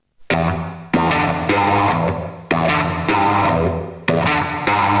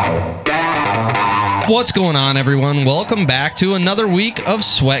What's going on, everyone? Welcome back to another week of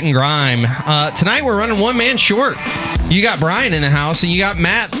Sweat and Grime. Tonight we're running one man short. You got Brian in the house and you got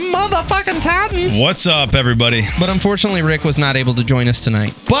Matt motherfucking Tatton. What's up, everybody? But unfortunately, Rick was not able to join us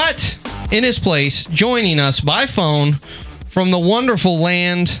tonight. But in his place, joining us by phone from the wonderful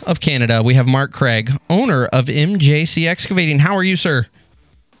land of Canada, we have Mark Craig, owner of MJC Excavating. How are you, sir?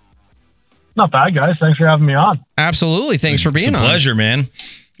 Not bad, guys. Thanks for having me on. Absolutely. Thanks for being on. It's a pleasure, man.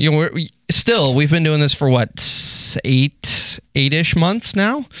 You know, we've been doing this for what, eight-ish months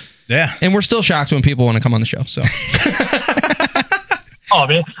now? Yeah. And we're still shocked when people want to come on the show. So, Oh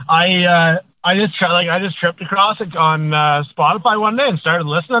man, I just tripped across it on Spotify one day and started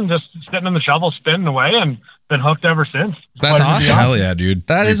listening, just sitting in the shovel, spinning away, and been hooked ever since. That's awesome. Hell yeah, dude.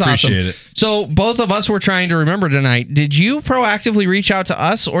 That is awesome. Appreciate it. So both of us were trying to remember tonight. Did you proactively reach out to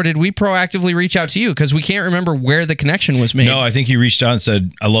us, or did we proactively reach out to you? Because we can't remember where the connection was made. No, I think you reached out and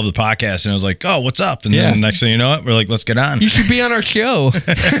said, "I love the podcast," and I was like, "Oh, what's up?" And then next thing you know, we're like, "Let's get on." You should be on our show.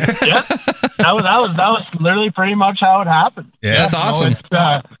 Yeah, that was literally pretty much how it happened. Yeah, that's awesome.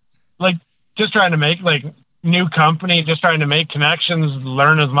 It's, like just trying to make new company, just trying to make connections,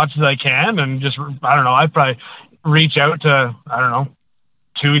 learn as much as I can, and just I'd probably reach out to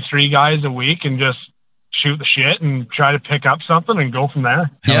 2-3 guys a week and just shoot the shit and try to pick up something and go from there.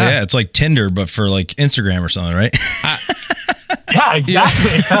 Hell yeah, it's like Tinder, but for like Instagram or something, right? Yeah,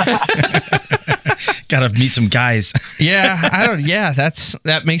 exactly. Gotta meet some guys.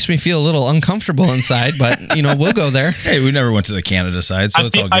 That makes me feel a little uncomfortable inside, but we'll go there. Hey, we never went to the Canada side, so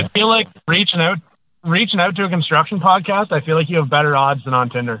it's all good. I feel like reaching out to a construction podcast, I feel like you have better odds than on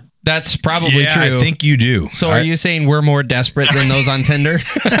Tinder. That's probably true. I think you do. So are you saying we're more desperate than those on Tinder?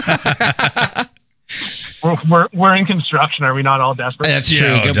 We're in construction. Are we not all desperate? That's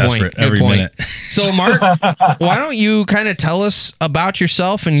true. Good point. Good point. Minute. So, Mark, why don't you kind of tell us about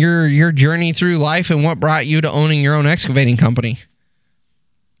yourself and your journey through life and what brought you to owning your own excavating company?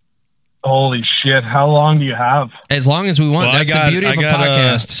 Holy shit. How long do you have? As long as we want. Well, That's the beauty of a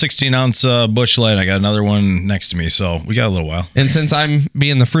podcast. 16-ounce Bush Light. I got another one next to me, so we got a little while. And since I'm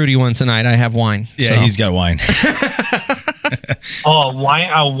being the fruity one tonight, I have wine. Yeah, so. He's got wine.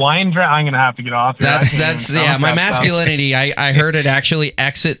 Wine drink. I'm gonna have to get off here. That's my masculinity. I heard it actually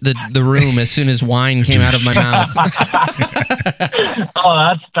exit the room as soon as wine came out of my mouth.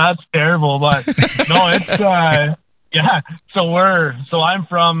 Oh, that's terrible. But no, it's yeah. So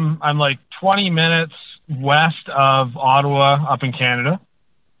I'm like 20 minutes west of Ottawa, up in Canada.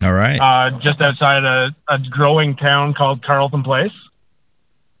 All right. Just outside a growing town called Carleton Place.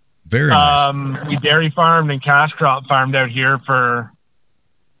 Very nice. We dairy farmed and cash crop farmed out here for,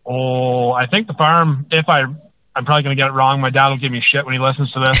 I think the farm, I'm probably going to get it wrong. My dad will give me shit when he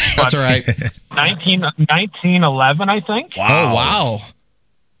listens to this. That's all right. 1911, I think. Wow. Oh, wow.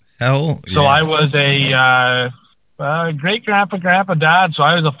 Hell yeah. So I was a great-grandpa, dad, so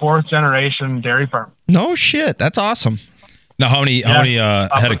I was a 4th generation dairy farm. No shit. That's awesome. Now, how many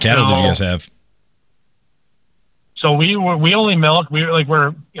head of cattle did you guys have? So we only milk.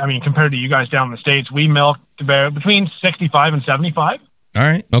 Compared to you guys down in the States, we milked about between 65 and 75. All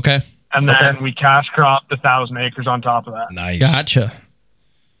right. Okay. And then we cash cropped 1,000 acres on top of that. Nice. Gotcha.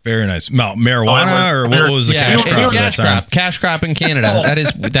 Very nice. Marijuana, or what was the cash crop? It's cash crop. Cash crop in Canada.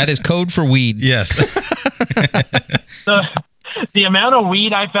 That is code for weed. Yes. The amount of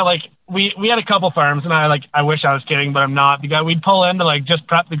weed, I felt like we had a couple farms, and I wish I was kidding, but I'm not. We'd pull in to just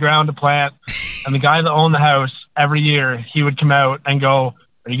prep the ground to plant, and the guy that owned the house, every year he would come out and go,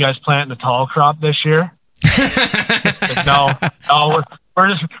 "Are you guys planting a tall crop this year?" No,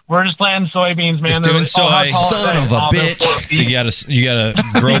 we're just planting soybeans, man. Just doing soy. Son of a bitch. So you gotta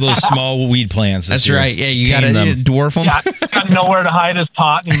grow those small weed plants. That's right. Yeah, you gotta dwarf them. Yeah, got nowhere to hide his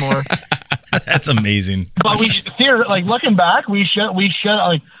pot anymore. That's amazing. But looking back,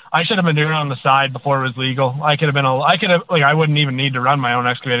 I should have been doing it on the side before it was legal. I wouldn't even need to run my own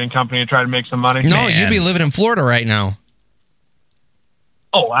excavating company to try to make some money. No, you'd be living in Florida right now.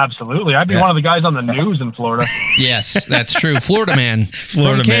 Oh, absoltly. I'd be one of the guys on the news in Florida. Yes, that's true. Florida man.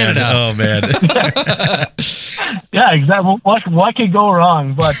 Florida from Canada. Man. Oh, man. Yeah, exactly. What could go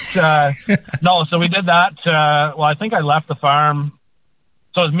wrong? But no, so we did that. I think I left the farm.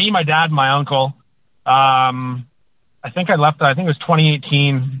 So it was me, my dad, and my uncle. I think it was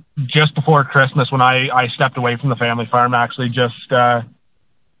 2018, just before Christmas, when I stepped away from the family farm, actually, just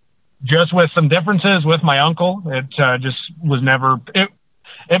with some differences with my uncle. It just was never...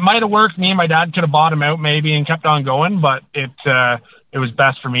 It might have worked. Me and my dad could have bought him out maybe and kept on going, but it was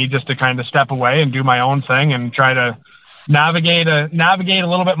best for me just to kind of step away and do my own thing and try to navigate a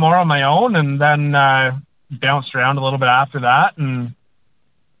little bit more on my own, and then bounced around a little bit after that. And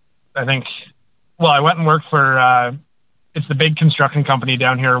I think I went and worked for, it's the big construction company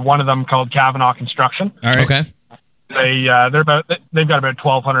down here. One of them called Kavanaugh Construction. All right. Okay. They've got about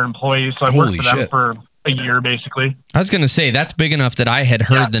 1,200 employees. So I worked for them shit. for a year, basically. I was going to say, that's big enough that I had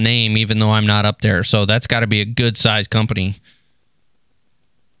heard the name, even though I'm not up there. So that's got to be a good sized company.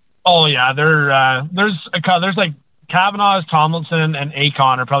 Oh yeah. There's like Kavanaugh, Tomlinson, and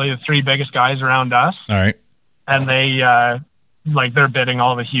Akon are probably the three biggest guys around us. All right. And they, they're bidding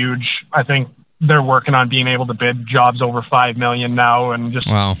all the huge, I think they're working on being able to bid jobs over 5 million now, and just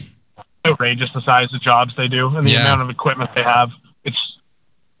Wow. outrageous the size of jobs they do and the amount of equipment they have.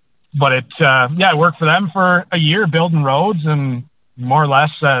 I worked for them for a year building roads, and more or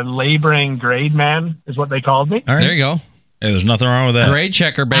less laboring grade man is what they called me. All right. There you go. Hey, there's nothing wrong with that. Grade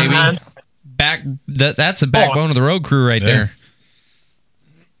checker, baby. That's the backbone of the road crew right there.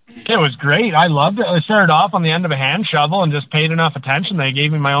 It was great. I loved it. I started off on the end of a hand shovel and just paid enough attention. They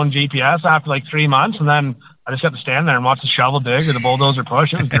gave me my own GPS after like 3 months, and then I just got to stand there and watch the shovel dig or the bulldozer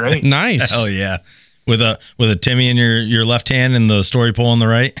push. It was great. Nice. Hell yeah. With a Timmy in your left hand and the story pole on the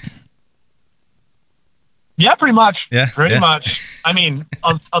right. Yeah, pretty much. Yeah, pretty much. I mean,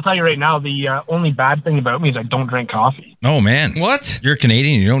 I'll tell you right now, the only bad thing about me is I don't drink coffee. Oh man, What? You're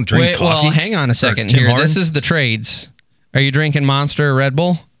Canadian. You don't drink coffee. Well, hang on a second Tim here. Hortons? This is the trades. Are you drinking Monster or Red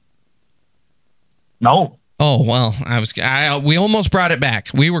Bull? No. Oh, well, we almost brought it back.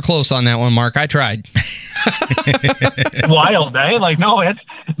 We were close on that one, Mark. I tried. Wild, eh? Like, no,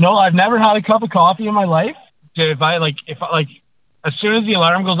 I've never had a cup of coffee in my life. If I as soon as the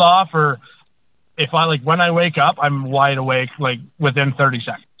alarm goes off, or when I wake up, I'm wide awake, like within 30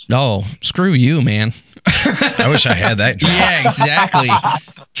 seconds. Oh, screw you, man. I wish I had that drink. Yeah, exactly.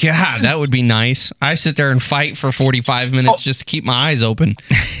 God, that would be nice. I sit there and fight for 45 minutes just to keep my eyes open.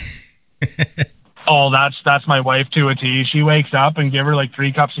 Oh, that's my wife to a T. She wakes up and give her like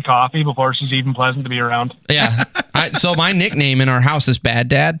 3 cups of coffee before she's even pleasant to be around. Yeah. So my nickname in our house is Bad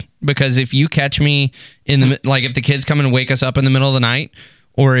Dad, because if you catch me if the kids come and wake us up in the middle of the night,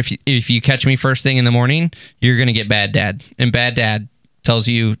 or if you catch me first thing in the morning, you're going to get Bad Dad. And Bad Dad tells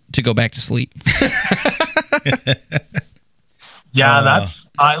you to go back to sleep. Yeah,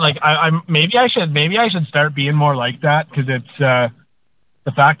 maybe I should start being more like that, because it's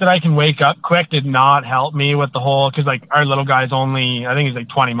the fact that I can wake up quick did not help me with the whole, because like our little guy's only, I think he's like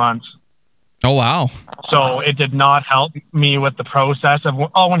 20 months. Oh, wow. So it did not help me with the process of,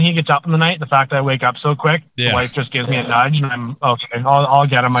 when he gets up in the night, the fact that I wake up so quick, the wife just gives me a nudge and I'm, okay, I'll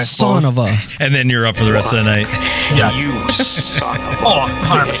get him, I suppose. Son of a... And then you're up for the rest of the night. Yeah. You son of a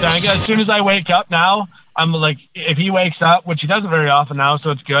 100%. As soon as I wake up now, I'm like, if he wakes up, which he doesn't very often now,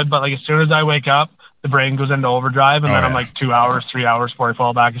 so it's good, but like as soon as I wake up, the brain goes into overdrive, and then I'm like 2 hours, 3 hours before I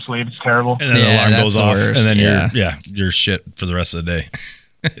fall back asleep. It's terrible. And then the alarm goes off, worst. and then you're shit for the rest of the day.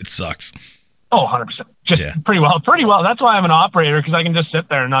 It sucks. Oh, 100%. Just pretty well. That's why I'm an operator, because I can just sit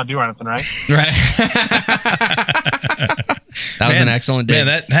there and not do anything, right? Right. That was an excellent day.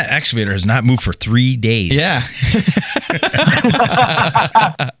 Man, that excavator has not moved for 3 days. Yeah.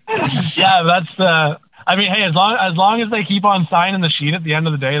 Yeah, that's I mean, hey, as long as they keep on signing the sheet at the end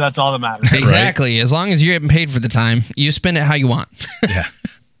of the day, that's all that matters. Exactly. Right? As long as you're getting paid for the time, you spend it how you want. Yeah.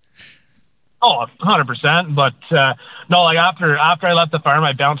 Oh, 100%. But no, like after I left the farm,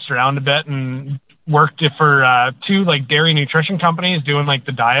 I bounced around a bit and worked for 2 like dairy nutrition companies doing like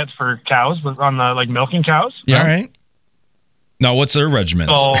the diets for cows, on the like milking cows. Yeah. All right. Now, what's their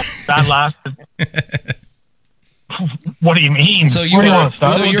regiments? So that lasted. What do you mean? So you're goes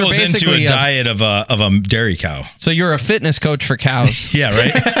into basically a diet of a dairy cow. So you're a fitness coach for cows. Yeah,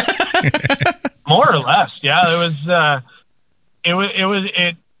 right. More or less. Yeah,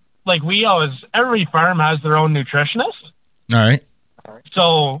 it like every farm has their own nutritionist. All right.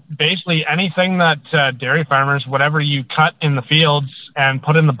 So basically anything that dairy farmers, whatever you cut in the fields and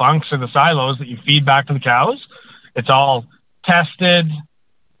put in the bunks or the silos that you feed back to the cows, it's all tested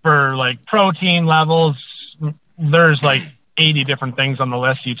for like protein levels. There's like 80 different things on the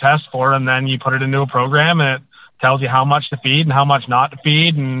list you test for, and then you put it into a program and it tells you how much to feed and how much not to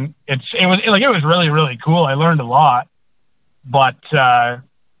feed. And it was really, really cool. I learned a lot, but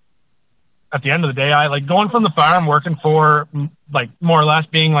at the end of the day, I like going from the farm, working for like more or less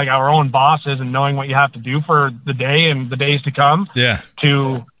being like our own bosses and knowing what you have to do for the day and the days to come. Yeah.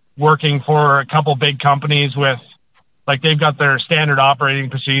 To working for a couple big companies with like, they've got their standard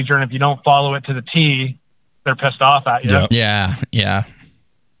operating procedure. And if you don't follow it to the T, they're pissed off at you. Yep. Yeah.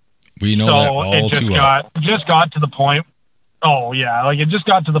 We know that all too well. Just got to the point. Oh yeah. Like it just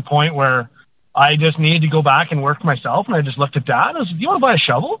got to the point where I just needed to go back and work myself. And I just looked at Dad. I was like, do you want to buy a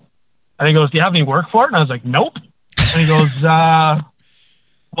shovel? And he goes, do you have any work for it? And I was like, nope. And he goes,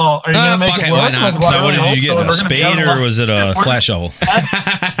 Well, are you gonna make fuck it it, work? why not? Like, well, Now, what did you get? so A we're gonna be spade able to- or was it a flat shovel?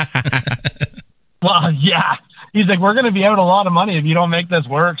 Well, yeah. He's like, we're going to be out a lot of money if you don't make this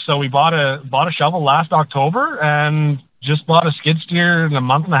work. So we bought a shovel last October and just bought a skid steer a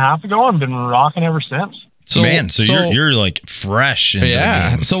month and a half ago and been rocking ever since. So, Man, so you're like fresh. Into the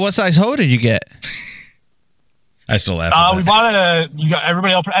game. So what size hoe did you get? I still laugh at We that. bought you got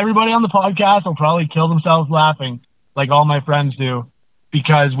everybody on the podcast will probably kill themselves laughing, like all my friends do,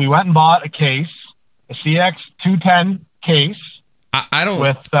 because we went and bought a case, a CX 210 case. I don't.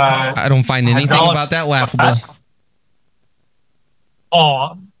 With I don't find anything hydraulic- about that laughable.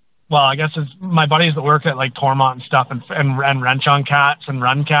 Oh, well, I guess it's my buddies that work at like Tormont and stuff and wrench on cats and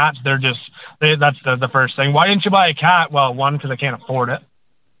run cats. That's the first thing. Why didn't you buy a cat? Well, one, because I can't afford it.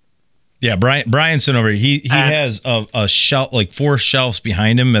 Yeah, Brian's sitting over here. He has a shelf, like 4 shelves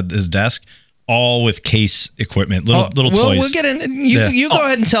behind him at his desk, all with case equipment, little toys. We'll get in. You go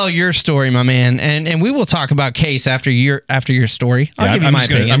ahead and tell your story, my man, and we will talk about case after your story. I'll give you my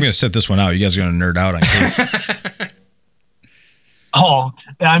opinions. I'm going to set this one out. You guys are going to nerd out on case. Oh,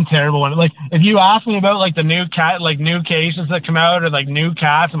 I'm terrible at it. Like, if you ask me about like the new new cases that come out or like new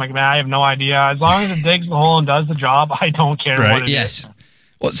cats, I'm like, man, I have no idea. As long as it digs the hole and does the job, I don't care Right. what it is. Yes.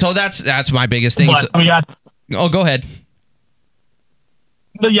 Well, so that's my biggest thing. But we got. Oh, go ahead.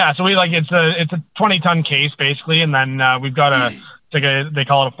 But yeah, so we like it's a 20-ton case basically, and then we've got they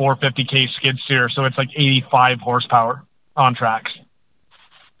call it a 450 case skid steer, so it's like 85 horsepower on tracks.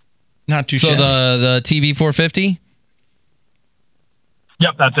 Not too So shabby. the TV 450.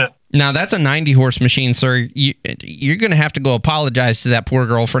 Yep, that's it. Now that's a 90 horse machine, sir. You're going to have to go apologize to that poor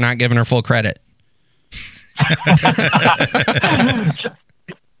girl for not giving her full credit.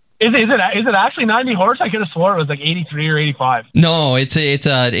 Is it actually 90 horse? I could have swore it was like 83 or 85. No, it's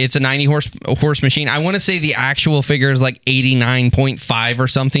a 90 horse machine. I want to say the actual figure is like 89.5 or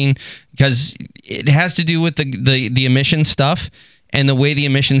something, because it has to do with the emission stuff. And the way the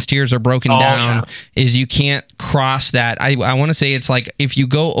emissions tiers are broken down is you can't cross that. I want to say it's like if you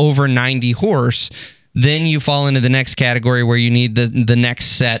go over 90 horse, then you fall into the next category where you need the next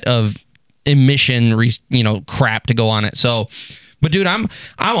set of emission crap to go on it. So, but dude, I'm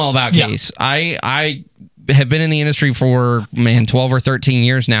all about case. I have been in the industry for 12 or 13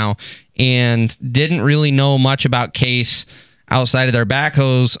 years now, and didn't really know much about case outside of their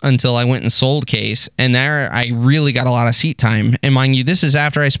backhoes until I went and sold case. And there I really got a lot of seat time. And mind you, this is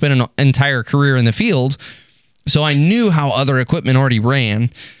after I spent an entire career in the field. So I knew how other equipment already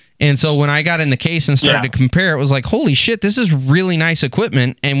ran. And so when I got in the case and started to compare, it was like, holy shit, this is really nice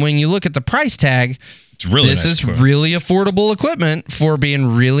equipment. And when you look at the price tag, it's really this nice is equipment. really affordable equipment for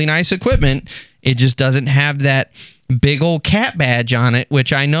being really nice equipment. It just doesn't have that big old cat badge on it,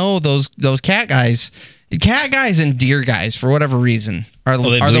 which I know those cat guys and deer guys, for whatever reason, are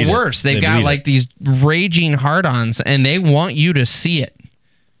the worst. They've got like these raging hard-ons, and they want you to see it.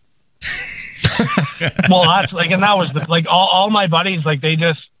 Well, that's like, and that was all my buddies, like they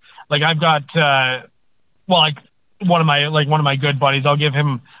just like I've got one of my good buddies. I'll give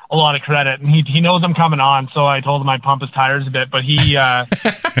him a lot of credit, and he knows I'm coming on, so I told him I'd pump his tires a bit. But he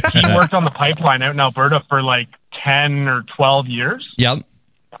worked on the pipeline out in Alberta for like 10 or 12 years. Yep.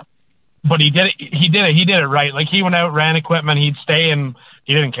 But he did it right. Like he went out, ran equipment. He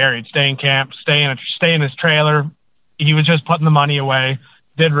didn't care. He'd stay in camp, stay in his trailer. He was just putting the money away.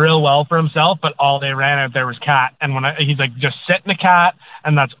 Did real well for himself, but all they ran out there was cat. And he's like, just sit in a cat,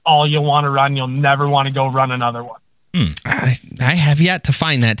 and that's all you'll want to run. You'll never want to go run another one. I have yet to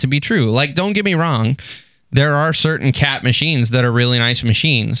find that to be true. Like, don't get me wrong, there are certain cat machines that are really nice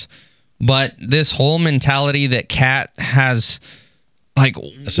machines, but this whole mentality that cat has like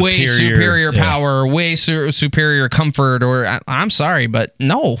way superior power, way superior comfort, or I'm sorry, but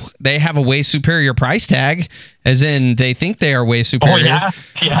no, they have a way superior price tag, as in they think they are way superior. Oh,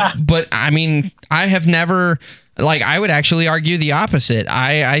 yeah. But I mean, I have never, like, I would actually argue the opposite.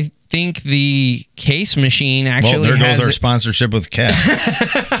 I think the case machine actually there has goes our sponsorship with Cat.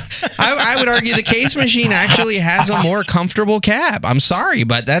 I would argue the case machine actually has a more comfortable cab. I'm sorry,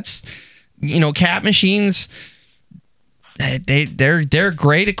 but that's, cat machines, they're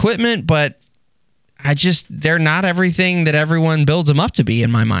great equipment, but they're not everything that everyone builds them up to be,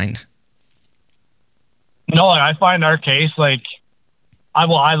 in my mind. No, I find our case, like,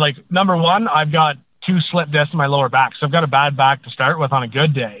 number one, I've got 2 slip discs in my lower back. So I've got a bad back to start with on a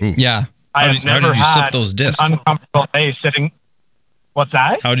good day. Ooh. Yeah. How did you slip those discs? An uncomfortable day sitting. What's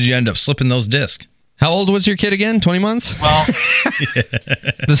that? How did you end up slipping those discs? How old was your kid again? 20 months? Well,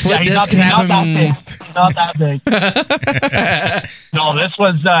 the slip disc happened. Not that big. No, this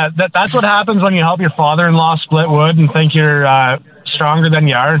was that's what happens when you help your father-in-law split wood and think you're stronger than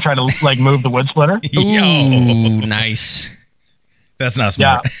you are and try to like move the wood splitter. Ooh, nice. That's not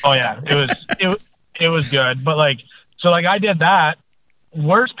Yeah. smart. Oh yeah. It was good. But like, so like I did that.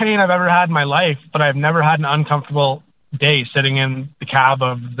 Worst pain I've ever had in my life, but I've never had an uncomfortable day sitting in the cab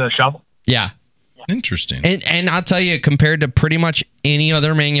of the shovel. Yeah. Interesting. And I'll tell you, compared to pretty much any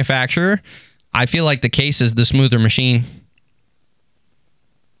other manufacturer, I feel like the Case is the smoother machine.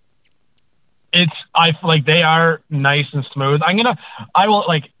 I feel like they are nice and smooth. I will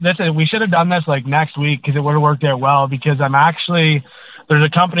like this. We should have done this like next week because it would have worked out well. Because there's a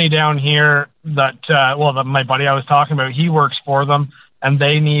company down here that my buddy I was talking about, he works for them, and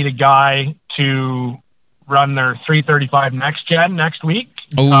they need a guy to run their 335 next gen next week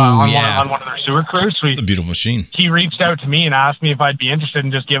on one of their sewer crews. So It's a beautiful machine. he reached out to me and asked me if I'd be interested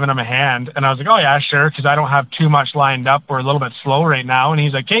in just giving him a hand. And I was like, oh yeah, sure. Cause I don't have too much lined up. We're a little bit slow right now. And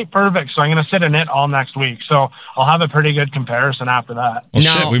he's like, okay, perfect. So I'm going to sit in it all next week. So I'll have a pretty good comparison after that. Well,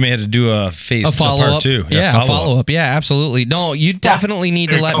 Now- shit, we may have to do a Follow part up. two. Yeah, a follow up. Yeah, absolutely. No, you definitely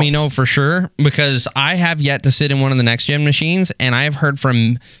need to Very let cool. me know for sure, because I have yet to sit in one of the next gen machines, and I've heard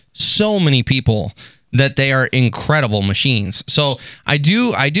from so many people that they are incredible machines. So I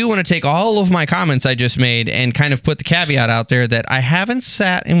do want to take all of my comments I just made and kind of put the caveat out there that I haven't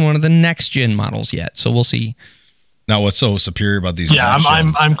sat in one of the next gen models yet. So we'll see. Now, what's so superior about these? Yeah,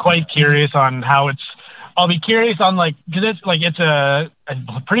 machines? I'm quite curious on how I'll be curious on like, cause I'm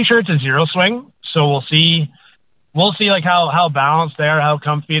pretty sure it's a zero swing. So we'll see like how balanced they are, how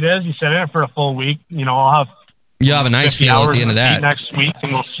comfy it is. You sit in it for a full week, I'll have You'll have a nice 50 feel at hours the end of that. next week,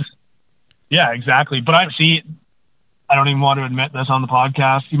 and yeah, exactly. But I don't even want to admit this on the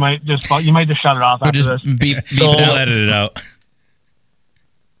podcast. You might just shut it off We'll after just this. beep So- it We'll out. edit it out.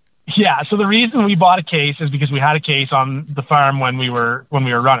 Yeah. So the reason we bought a Case is because we had a Case on the farm when we were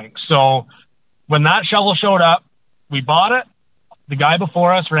running. So when that shovel showed up, we bought it. The guy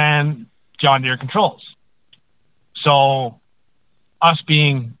before us ran John Deere controls. So us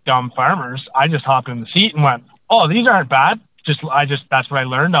being dumb farmers, I just hopped in the seat and went, "Oh, these aren't bad." That's what I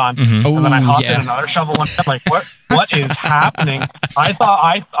learned on. Mhm. And then I Ooh, hopped yeah. in another shovel one time, like, what is happening? I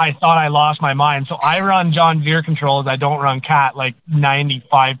thought I lost my mind. So I run John Deere controls. I don't run Cat like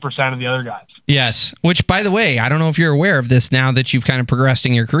 95% of the other guys. Yes. Which, by the way, I don't know if you're aware of this now that you've kind of progressed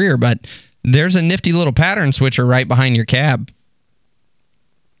in your career, but there's a nifty little pattern switcher right behind your cab.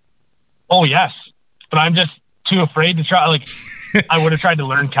 Oh yes, but I'm just too afraid to try. Like I would have tried to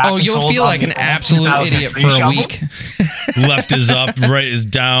learn Cat. Oh, you'll controls feel on like an the absolute idiot 2003 for a shovel. week. Left is up, right is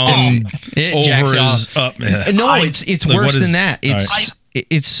down, It jacks over off. is up. Yeah. No, it's Like, worse what is- than that. all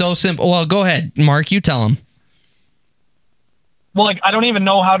It's so simple. Well, go ahead, Mark. You tell him. Well, like I don't even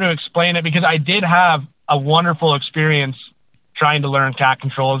know how to explain it because I did have a wonderful experience trying to learn Cat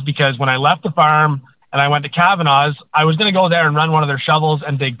controls because when I left the farm and I went to Kavanaugh's, I was going to go there and run one of their shovels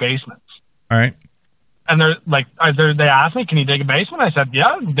and dig basements. All right. And they're like, they asked me, "Can you dig a basement?" I said, "Yeah,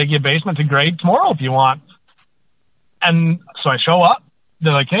 I can dig you a basement to grade tomorrow if you want." And so I show up.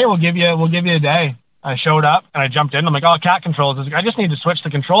 They're like, "Hey, we'll give you a day." I showed up and I jumped in. I'm like, "Oh, Cat controls." I was like, "I just need to switch the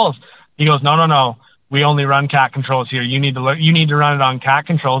controls." He goes, "No. We only run Cat controls here. You need to run it on Cat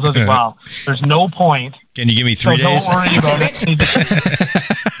controls." I was like, "Wow, there's no point." Can you give me 3 So days? don't worry about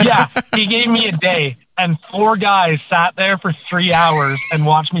it. Yeah, he gave me a day, and 4 guys sat there for 3 hours and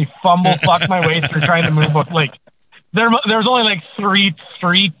watched me fuck my way through trying to move. Like there was only like three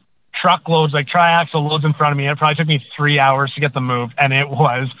truckloads, like triaxle loads in front of me. It probably took me 3 hours to get them moved, and it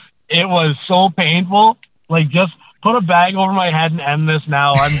was so painful. Like just put a bag over my head and end this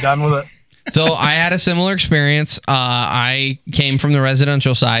now. I'm done with it. So I had a similar experience. I came from the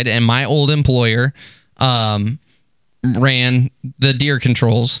residential side, and my old employer ran the Deere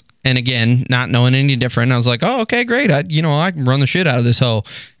controls. And again, not knowing any different, I was like, "Oh, okay, great. I can run the shit out of this hoe."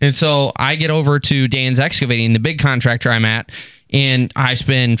 And so I get over to Dan's Excavating, the big contractor I'm at, and I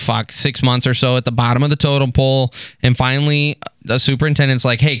spend 6 months or so at the bottom of the totem pole. And finally, the superintendent's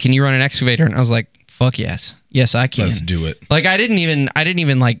like, "Hey, can you run an excavator?" And I was like, "Fuck yes, I can." Let's do it. Like I didn't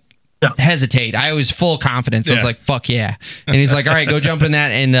even like hesitate. I was full confidence. I was Yeah. like, "Fuck yeah!" And he's like, "All right, go jump in that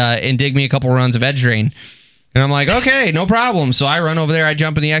and dig me a couple runs of edge drain." And I'm like, "Okay, no problem." So I run over there. I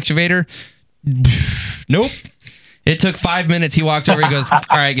jump in the excavator. Nope. It took 5 minutes. He walked over. He goes, "All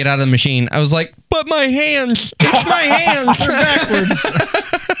right, get out of the machine." I was like, "But my hands! It's my hands! They're backwards."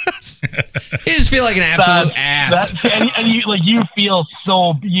 You just feel like an absolute ass. And you feel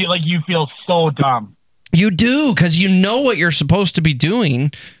so dumb. You do, because you know what you're supposed to be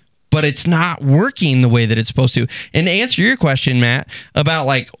doing, but it's not working the way that it's supposed to. And to answer your question, Matt, about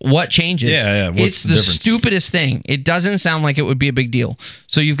like what changes, Yeah, what's it's the the difference? stupidest thing. It doesn't sound like it would be a big deal.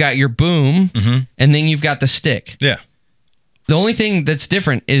 So you've got your boom, and then you've got the stick. Yeah. The only thing that's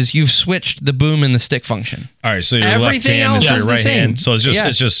different is you've switched the boom and the stick function. All right, so your Everything left hand else is your is the right same. hand. So it's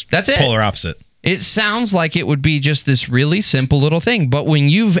just That's it. polar opposite. It sounds like it would be just this really simple little thing, but when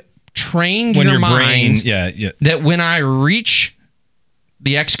you've trained your mind that when I reach,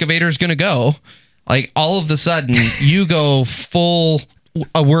 the excavator's going to go, like all of a sudden you go full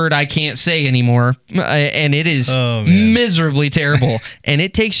a word I can't say anymore, and it is miserably terrible. And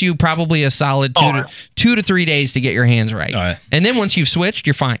it takes you probably a solid 2 to 3 days to get your hands right. And then once you've switched,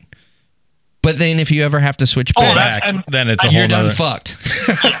 you're fine. But then if you ever have to switch back, then it's a whole you're done fucked.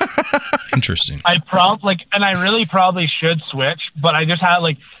 Interesting. I really probably should switch, but I just had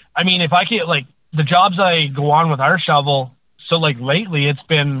if I get the jobs I go on with our shovel, so lately it's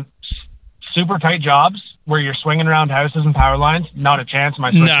been super tight jobs where you're swinging around houses and power lines. Not a chance.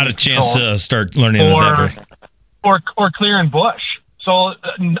 Not a chance to start learning that. Or clearing bush. So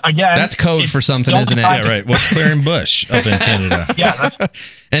again, that's code for something, isn't it? Yeah, right. What's clearing bush up in Canada? Yeah,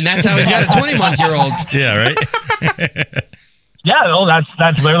 and that's how he's got a 20-month-old. Yeah, right. Yeah,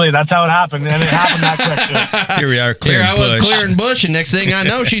 that's literally how it happened, and it happened that quick too. Here we are clearing bush. Here I was clearing bush, and next thing I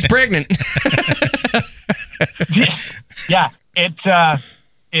know, she's pregnant. Yeah,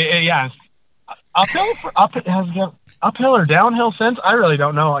 uphill or downhill since? I really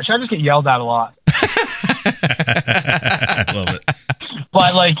don't know. Should I just get yelled at a lot? I love it.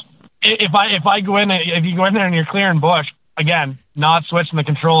 But if you go in there and you're clearing bush, again, not switching the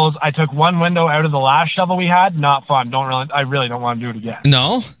controls. I took one window out of the last shovel we had. Not fun. I really don't want to do it again.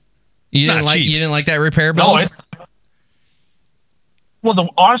 No, you didn't like that repair build? No,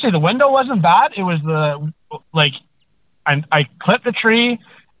 honestly, the window wasn't bad. It was I clipped the tree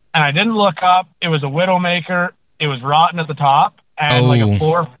and I didn't look up. It was a Widowmaker. It was rotten at the top, and a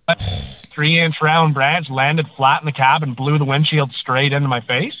 4-foot, 3-inch round branch landed flat in the cab and blew the windshield straight into my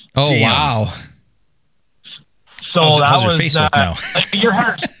face. Oh, damn. Wow. So how's your face look now? Your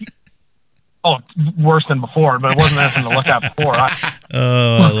hair. Oh, worse than before, but it wasn't anything to look at before. I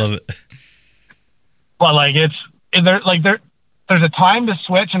love it. But there's a time to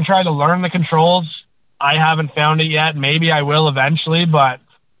switch and try to learn the controls. I haven't found it yet. Maybe I will eventually, but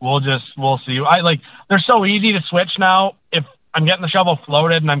we'll see. They're so easy to switch now. If I'm getting the shovel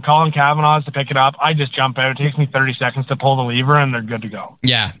floated and I'm calling Kavanaugh's to pick it up, I just jump out. It takes me 30 seconds to pull the lever and they're good to go.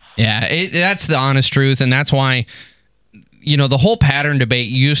 Yeah. That's the honest truth. And that's why, the whole pattern debate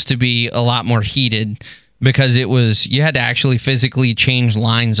used to be a lot more heated because you had to actually physically change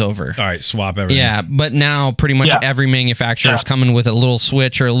lines over. All right, swap everything. Yeah, but now pretty much every manufacturer is coming with a little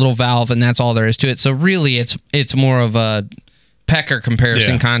switch or a little valve, and that's all there is to it. So really, it's more of a pecker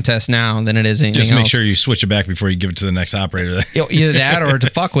comparison contest now than it is anything else. Just make sure you switch it back before you give it to the next operator. Either that or to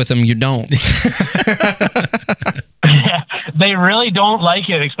fuck with them, you don't. They really don't like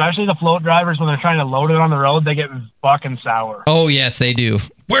it, especially the float drivers when they're trying to load it on the road. They get fucking sour. Oh, yes, they do.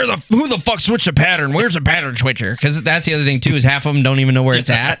 Who the fuck switched the pattern? Where's the pattern switcher? Because that's the other thing, too, is half of them don't even know where it's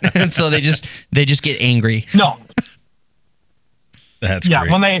at. And so they just get angry. No. That's great.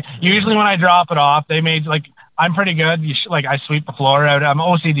 When I drop it off, they made I'm pretty good. I sweep the floor out. I'm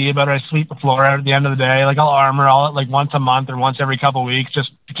OCD about it. I sweep the floor out at the end of the day. I'll armor all it once a month or once every couple of weeks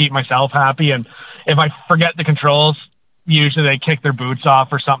just to keep myself happy. And if I forget the controls, usually they kick their boots off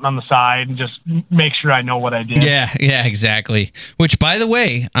or something on the side and just make sure I know what I did. Yeah, exactly. Which, by the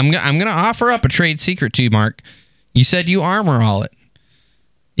way, I'm gonna offer up a trade secret to you, Mark. You said you armor all it.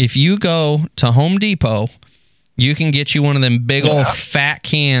 If you go to Home Depot, you can get you one of them big old fat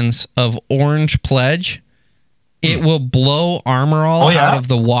cans of Orange Pledge. It will blow Armor All out of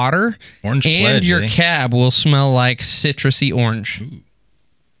the water, Orange and Pledge, your cab will smell like citrusy orange. Ooh.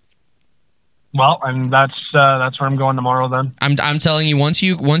 Well, and that's where I'm going tomorrow. Then I'm telling you, once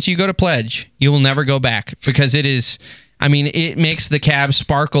you go to Pledge, you will never go back because it is. I mean, it makes the cab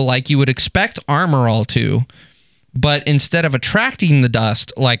sparkle like you would expect Armor All to, but instead of attracting the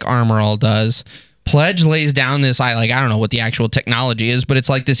dust like Armor All does, Pledge lays down this. I don't know what the actual technology is, but it's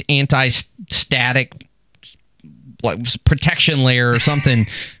like this anti-static protection layer or something.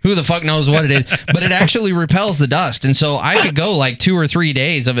 Who the fuck knows what it is, but it actually repels the dust. And so I could go 2 or 3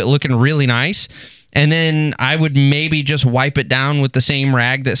 days of it looking really nice, and then I would maybe just wipe it down with the same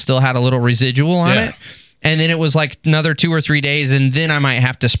rag that still had a little residual on it, and then it was another 2 or 3 days, and then I might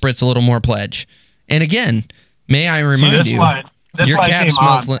have to spritz a little more Pledge. And again, may I remind you, your cab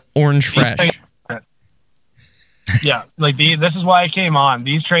smells orange fresh. Yeah, this is why I came on.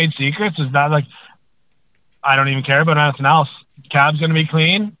 These trade secrets is that I don't even care about anything else. Cab's going to be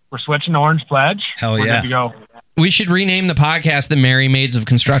clean. We're switching to Orange Pledge. Hell We're yeah. good to go. We should rename the podcast The Merry Maids of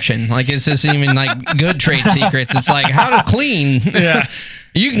Construction. It's just even good trade secrets. It's how to clean. Yeah.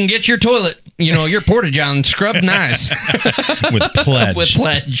 You can get your toilet your Porta-John scrubbed nice. With Pledge. With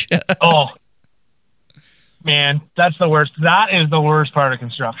Pledge. Oh, man, that's the worst. That is the worst part of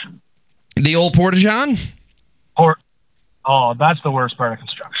construction. The old Porta-John? Oh, that's the worst part of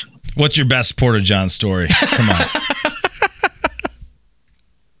construction. What's your best Porta-John story? Come on.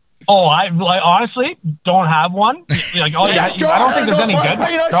 Oh, I honestly don't have one. Like, oh yeah, I don't think there's any good.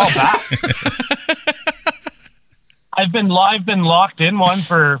 They're all bad. I've been locked in one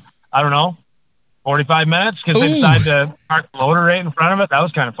for, I don't know, 45 minutes because they decided to park the loader right in front of it. That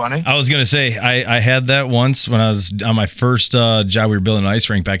was kind of funny. I was going to say, I had that once when I was on my first job. We were building an ice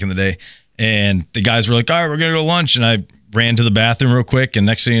rink back in the day, and the guys were like, all right, we're going to go to lunch. And I ran to the bathroom real quick, and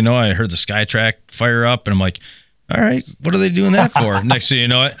next thing you know, I heard the SkyTrack fire up, and I'm like, all right, what are they doing that for? Next thing you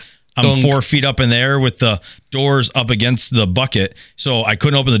know it, I'm 4 feet up in the air with the doors up against the bucket. So I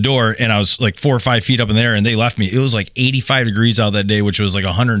couldn't open the door, and I was like 4 or 5 feet up in the air, and they left me. It was like 85 degrees out that day, which was like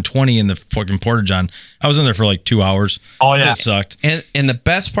 120 in the fucking Porta-John. I was in there for like 2 hours. Oh, yeah. It sucked. And the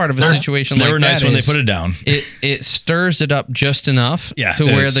best part of a situation like that they were nice when they put it down. It stirs it up just enough to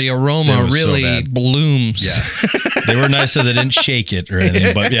where the aroma really blooms. Yeah. They were nice that they didn't shake it or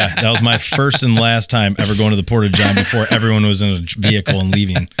anything. But yeah, that was my first and last time ever going to the Porta-John before everyone was in a vehicle and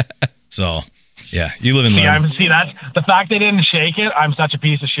leaving. So, yeah, you live and learn. See, that's the fact they didn't shake it. I'm such a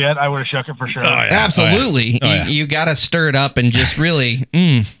piece of shit. I would have shook it for sure. Oh, yeah. Absolutely. Oh, yeah. You got to stir it up and just really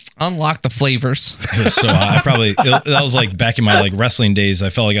unlock the flavors. It was so hot. That was like back in my like wrestling days. I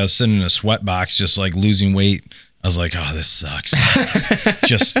felt like I was sitting in a sweat box, just like losing weight. I was like, oh, this sucks.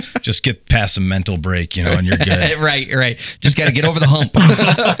 just get past a mental break, and you're good. Right. Just got to get over the hump.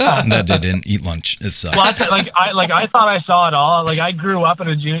 And that didn't eat lunch. It sucked. Well, I thought I saw it all. Like I grew up in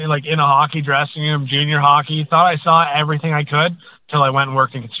in a hockey dressing room, junior hockey. Thought I saw everything I could till I went and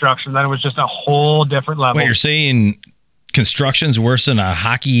worked in construction. Then it was just a whole different level. Wait, you're saying construction's worse than a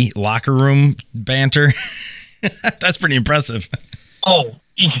hockey locker room banter? That's pretty impressive. Oh,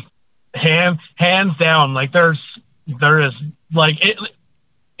 hands down. Like there is like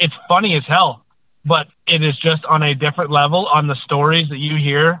it's funny as hell, but it is just on a different level on the stories that you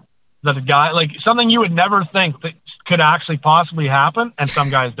hear that a guy, like something you would never think that could actually possibly happen, and some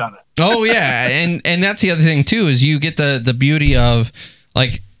guy's done it. Oh yeah. And that's the other thing too, is you get the beauty of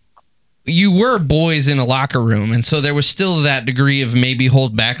like, you were boys in a locker room, and so there was still that degree of maybe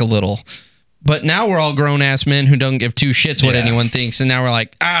hold back a little. But now we're all grown-ass men who don't give two shits what anyone thinks, and now we're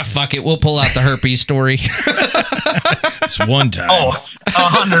like, fuck it, we'll pull out the herpes story. It's one time. Oh,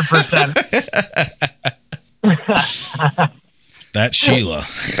 100%. That's Sheila.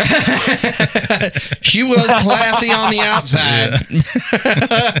 She was classy on the outside.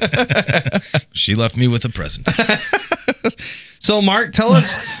 Yeah. She left me with a present. So, Mark, tell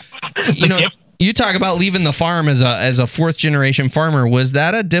us, you talk about leaving the farm as a fourth generation farmer. Was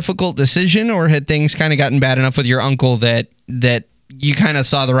that a difficult decision, or had things kind of gotten bad enough with your uncle that you kind of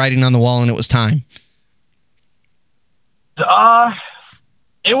saw the writing on the wall and it was time?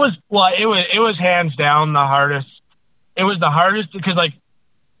 It was hands down the hardest. It was the hardest because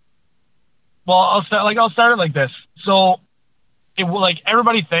I'll start it like this. So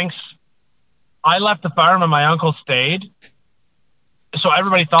everybody thinks I left the farm and my uncle stayed. So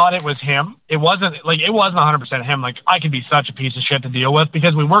everybody thought it was him. It wasn't 100% him. Like, I could be such a piece of shit to deal with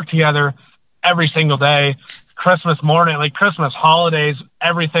because we work together every single day. Christmas morning, like Christmas holidays,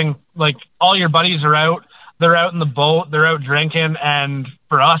 everything, like all your buddies are out. They're out in the boat. They're out drinking. And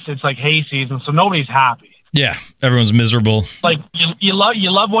for us, it's like hay season. So nobody's happy. Yeah. Everyone's miserable. Like you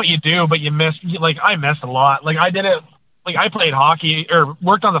love what you do, but you miss, like I missed a lot. Like I did it, like I played hockey or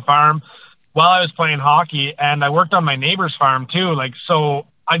worked on the farm while I was playing hockey, and I worked on my neighbor's farm too. Like, so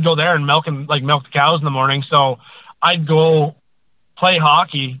I'd go there and milk the cows in the morning. So I'd go play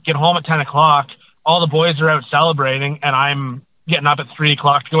hockey, get home at 10 o'clock. All the boys are out celebrating, and I'm getting up at 3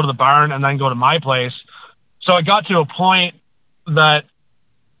 o'clock to go to the barn and then go to my place. So it got to a point that,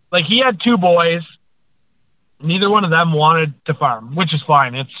 like, he had 2 boys. Neither one of them wanted to farm, which is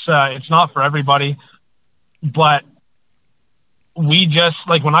fine. It's not for everybody, but we just,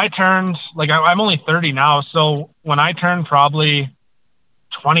 like, when I turned, like, I'm only 30 now. So when I turned probably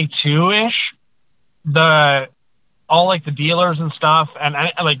 22-ish, all like the dealers and stuff, and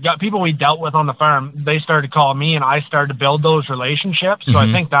like got people we dealt with on the farm, they started to call me, and I started to build those relationships. So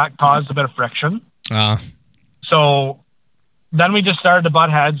I think that caused a bit of friction. So then we just started to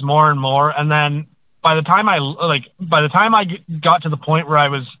butt heads more and more. And then by the time I got to the point where I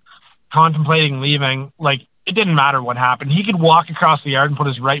was contemplating leaving, like, it didn't matter what happened. He could walk across the yard and put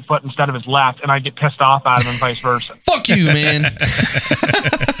his right foot instead of his left, and I'd get pissed off at him and vice versa. Fuck you, man.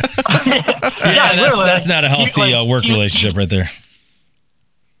 That's not a healthy work relationship right there.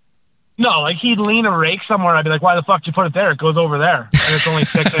 No, like he'd lean a rake somewhere. I'd be like, why the fuck did you put it there? It goes over there. And it's only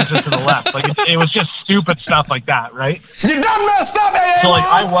 6 inches to the left. Like it was just stupid stuff like that, right? You done messed up, So like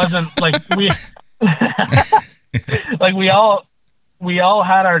I wasn't like we like we all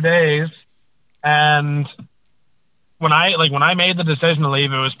had our days, and when I made the decision to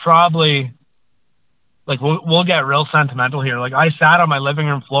leave, it was probably like we'll get real sentimental here. Like I sat on my living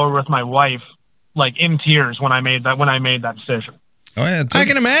room floor with my wife, like in tears when I made that decision. Oh yeah, I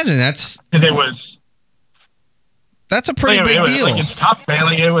can imagine that's a pretty big deal. Like, it's tough, man.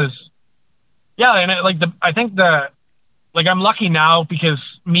 Like it was, yeah. And I'm lucky now because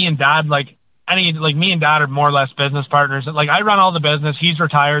me and Dad me and Dad are more or less business partners. Like I run all the business. He's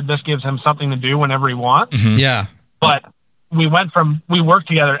retired. This gives him something to do whenever he wants. Mm-hmm. Yeah. But we worked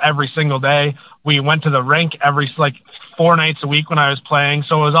together every single day. We went to the rink every 4 nights a week when I was playing.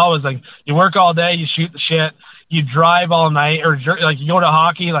 So it was always like you work all day, you shoot the shit. You drive all night, or like you go to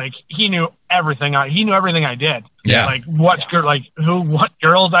hockey. Like he knew everything. He knew everything I did. Yeah. Like what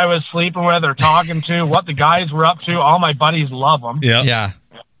girls I was sleeping with or talking to, what the guys were up to. All my buddies love them. Yeah. Yeah.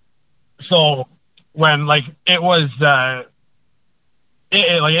 So when it was,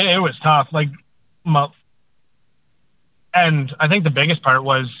 it was tough. And I think the biggest part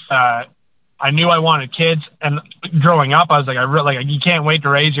was I knew I wanted kids, and growing up, I was like, you can't wait to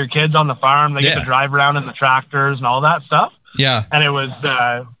raise your kids on the farm. They get to drive around in the tractors and all that stuff. Yeah. And it was,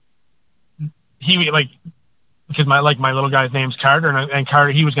 because my little guy's name's Carter, and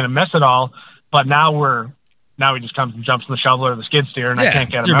Carter, he was going to miss it all. But now he just comes and jumps in the shovel or the skid steer, and I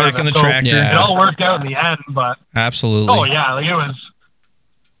can't get him you're out back of on it. the tractor. It all worked out in the end, but Absolutely. oh yeah,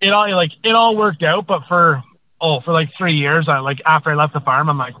 it all worked out. But for 3 years, after I left the farm,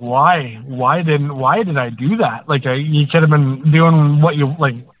 I'm like, why did I do that? Like, you could have been doing what you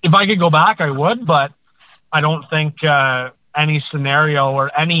like. If I could go back, I would, but I don't think any scenario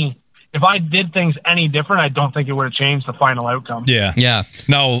or if I did things any different, I don't think it would have changed the final outcome. Yeah. Yeah.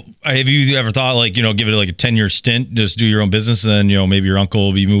 Now, have you ever thought give it a 10-year stint, just do your own business, and then maybe your uncle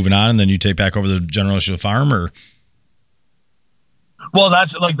will be moving on, and then you take back over the general issue of the farm, or? Well,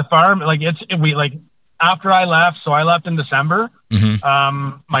 that's the farm. After I left, so I left in December.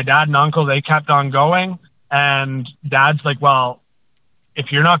 Mm-hmm. My dad and uncle, they kept on going, and Dad's like, well,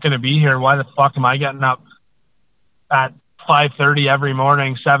 if you're not going to be here, why the fuck am I getting up at 5:30 every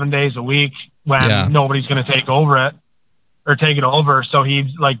morning, 7 days a week when nobody's going to take it over? So he's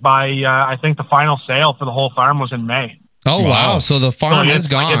by, I think the final sale for the whole farm was in May. Oh, wow. So the farm is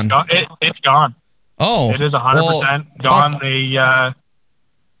gone. It's gone. Oh, it is 100% gone.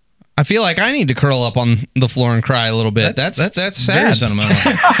 I feel like I need to curl up on the floor and cry a little bit. That's sad. Very sentimental.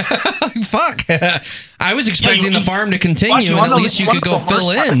 Fuck. I was expecting the farm to continue, and at least you could go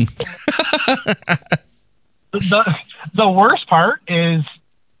fill in. The worst part is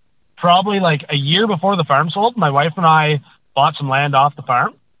probably a year before the farm sold, my wife and I bought some land off the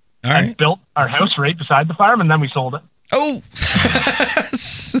farm and built our house right beside the farm, and then we sold it. Oh,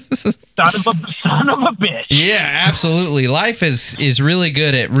 son of a bitch. Yeah, absolutely. Life is really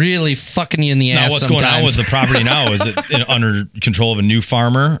good at really fucking you in the ass. Now, what's sometimes. going on with the property now? Is it under control of a new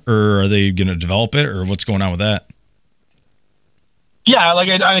farmer, or are they going to develop it, or what's going on with that? Yeah,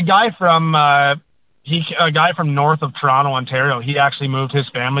 a guy from north of Toronto, Ontario. He actually moved his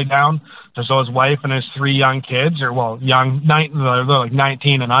family down. So his wife and his 3 young kids, they're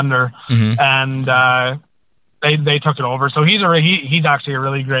 19 and under, mm-hmm. and they took it over. So he's actually a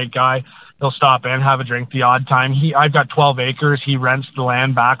really great guy. He'll stop in, have a drink the odd time. I've got 12 acres. He rents the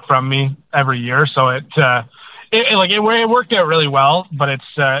land back from me every year. So it worked out really well, but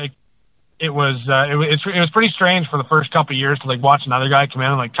it was pretty strange for the first couple of years to watch another guy come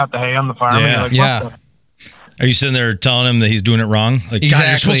in and cut the hay on the farm. Yeah. Are you sitting there telling him that he's doing it wrong? Exactly. God,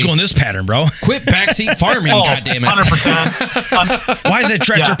 you're supposed to go in this pattern, bro. Quit backseat farming, goddammit. 100%. Why is that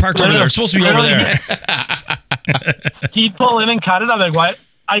tractor parked over there? It's supposed to be over there. He'd pull in and cut it. I'm like, what?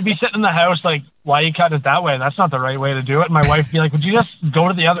 I'd be sitting in the house why you cut it that way? That's not the right way to do it. And my wife would be like, would you just go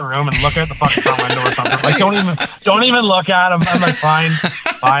to the other room and look at the fucking front window or something? Don't even look at him. I'm like, fine,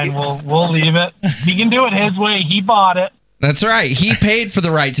 we'll leave it. He can do it his way. He bought it. That's right. He paid for the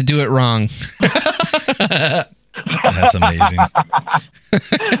right to do it wrong. That's amazing.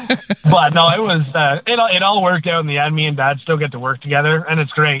 But no, it was it all worked out in the end. Me and Dad still get to work together, and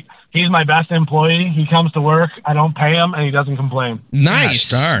it's great. He's my best employee. He comes to work. I don't pay him, and he doesn't complain.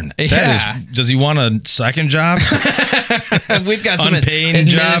 Nice. Gosh, darn. Yeah. Does he want a second job? We've got some unpaid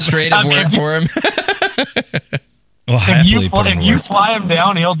administrative work for him. Well, happily put him If to you work. fly him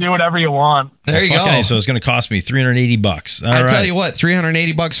down, he'll do whatever you want. There you Fucking go. A, so it's going to cost me $380. All I right. tell you what,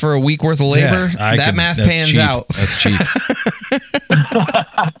 $380 for a week worth of labor, Yeah, that math that's pans cheap. out. That's cheap.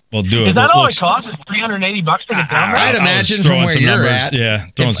 We'll do it. Is that We'll- all we'll it costs? Is $380 to get down I'd there? I was imagine from throwing where some you're numbers. at. Yeah,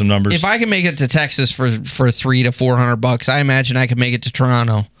 throwing some numbers. If I can make it to Texas for $300 to $400, I imagine I could make it to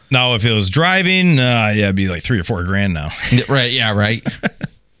Toronto. Now, if it was driving, it'd be like $3 or $4 grand now. Right? Yeah. Right.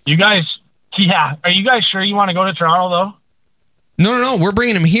 You guys, are you guys sure you want to go to Toronto though? No. We're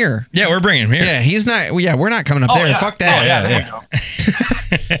bringing him here. Yeah, we're bringing him here. Yeah, he's not. Yeah, we're not coming up there. yeah. Fuck that. Oh, yeah, there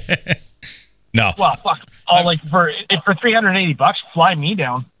you go. No, Well, fuck. Oh, like for $380, fly me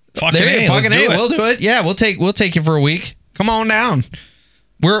down. fucking There A, you fucking let's A. do it. We'll do it. Yeah, we'll take you for a week. Come on down.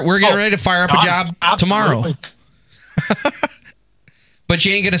 We're getting Oh, ready to fire up a God, job absolutely. tomorrow. But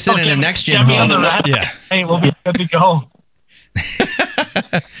you ain't gonna sit in a next gen Get me on the home. red. Yeah. Hey, we'll be good to go.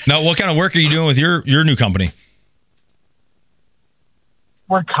 Now, what kind of work are you doing with your new company?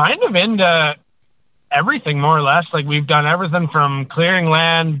 We're kind of into everything more or less. Like we've done everything from clearing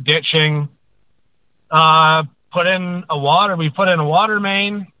land, ditching, we put in a water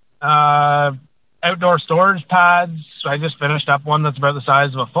main, outdoor storage pads. I just finished up one that's about the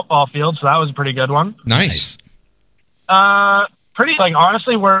size of a football field, so that was a pretty good one. Nice. Pretty, like,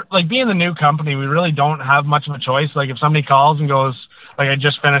 honestly, we're like, being the new company, we really don't have much of a choice. Like if somebody calls and goes, like, I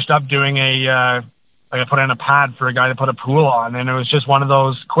just finished up doing I put in a pad for a guy to put a pool on, and it was just one of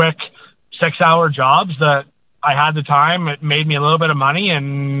those quick 6-hour jobs that I had the time. It made me a little bit of money,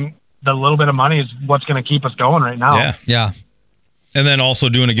 and the little bit of money is what's going to keep us going right now. Yeah. Yeah. And then also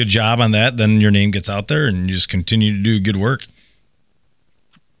doing a good job on that, then your name gets out there and you just continue to do good work.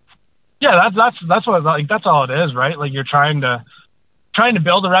 Yeah, that's what, like, that's all it is, right? Like you're trying to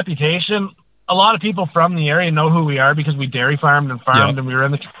build a reputation. A lot of people from the area know who we are because we dairy farmed and farmed, Yep. and we were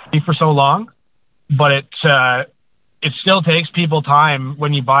in the community for so long. But it still takes people time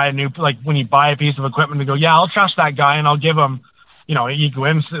when you buy a piece of equipment to go, yeah, I'll trust that guy and I'll give him, you go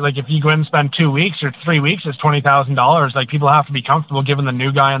in, like if you go in and spend 2 weeks or 3 weeks, it's $20,000. Like people have to be comfortable giving the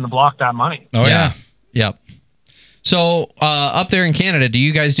new guy on the block that money. Oh, yeah. Yep. So up there in Canada, do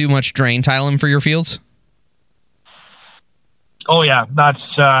you guys do much drain tiling for your fields? Oh yeah,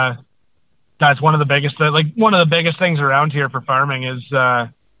 that's one of the biggest, things around here for farming is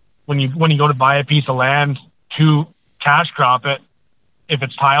when you go to buy a piece of land to cash crop it, if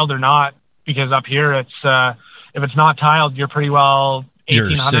it's tiled or not, because up here it's if it's not tiled, you're pretty well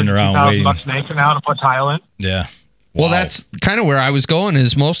You're sitting around waiting. $1,800 an acre now to put tile in. Yeah. Well, Wow. that's kind of where I was going.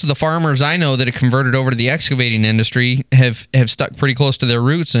 Is most of the farmers I know that have converted over to the excavating industry have stuck pretty close to their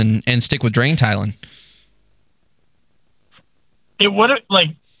roots and stick with drain tiling. It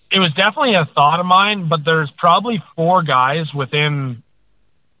was definitely a thought of mine, but there's probably 4 guys within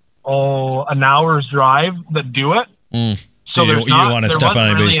an hour's drive that do it. So you there's don't want to there step on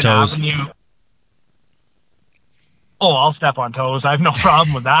wasn't anybody's really an toes. avenue. Oh, I'll step on toes. I have no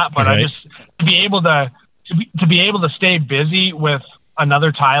problem with that, but Right. I just to be able to stay busy with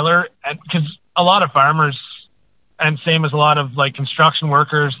another tiler, because a lot of farmers, and same as a lot of like construction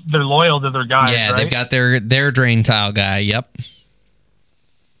workers, they're loyal to their guys. Yeah, right? they've got their drain tile guy. Yep.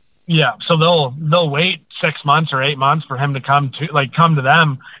 Yeah, so they'll wait 6 months or 8 months for him to come to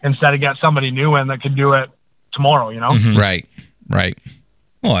them instead of get somebody new in that could do it tomorrow. You know. Mm-hmm. Right. Right.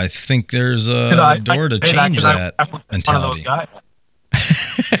 Well, I think there's a 'Cause I door to say change 'cause I that was one of those mentality. guys.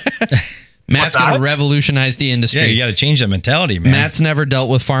 Matt's What's going to that? revolutionize the industry. Yeah, you got to change that mentality, man. Matt's never dealt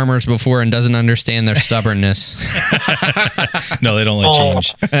with farmers before and doesn't understand their stubbornness. No, they don't let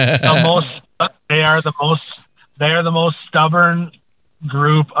change. They are the most stubborn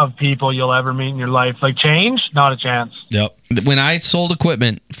group of people you'll ever meet in your life. Like change, not a chance. Yep. When I sold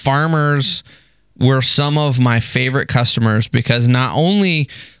equipment, farmers were some of my favorite customers because not only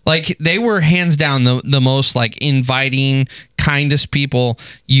like they were hands down the most like inviting, kindest people.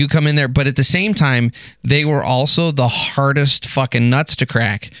 You come in there, but at the same time, they were also the hardest fucking nuts to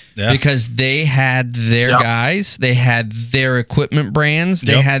crack because they had their guys, they had their equipment brands,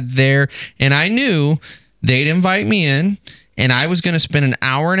 they had and I knew they'd invite me in and I was going to spend an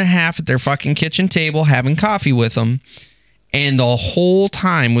hour and a half at their fucking kitchen table having coffee with them. And the whole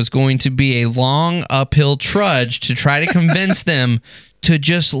time was going to be a long uphill trudge to try to convince them to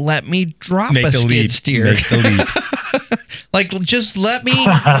just let me drop a skid steer. Make the leap. Like, just let me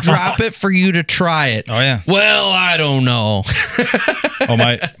drop it for you to try it. Oh, yeah. Well, I don't know. Oh,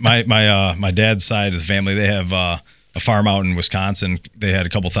 my dad's side of the family, they have a farm out in Wisconsin. They had a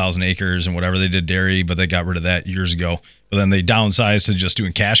couple thousand acres and whatever. They did dairy, but they got rid of that years ago. But then they downsized to just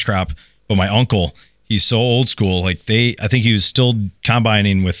doing cash crop. But my uncle, he's so old school. Like I think he was still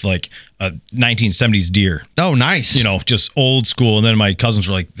combining with like a 1970s deer. Oh, nice. You know, just old school. And then my cousins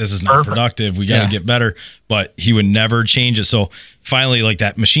were like, this is not productive. We got to get better. But he would never change it. So finally, like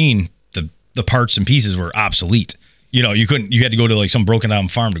that machine, the parts and pieces were obsolete. You know, you had to go to like some broken down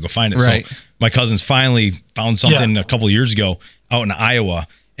farm to go find it. Right. So my cousins finally found something a couple of years ago out in Iowa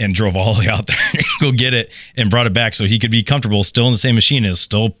and drove all the way out there to go get it and brought it back so he could be comfortable still in the same machine. It was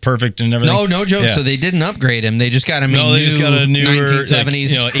still perfect and everything. No joke. So they didn't upgrade him. They just got him just got a newer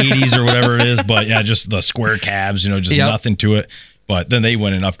 1970s. Like, 80s or whatever it is. But yeah, just the square cabs, just nothing to it. But then they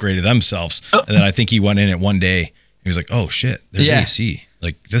went and upgraded themselves. And then I think he went in it one day. He was like, oh shit, there's AC.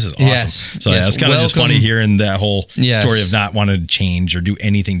 Like, this is awesome. Yes. So yeah, it's kind of just funny hearing that whole story of not wanting to change or do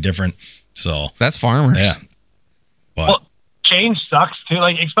anything different. So that's farmers. Yeah. But change sucks too.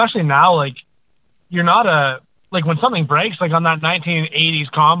 Like, especially now, like you're not like when something breaks, like on that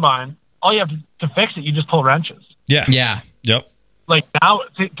 1980s combine, all you have to fix it, you just pull wrenches. Yeah. Yeah. Yep. Like now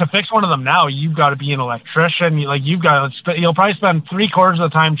to fix one of them now, you've got to be an electrician. You'll probably spend 3/4 of the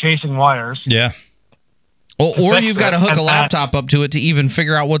time chasing wires. Yeah. Or you've got to hook a laptop up to it to even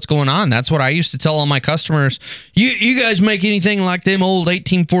figure out what's going on. That's what I used to tell all my customers. You guys make anything like them old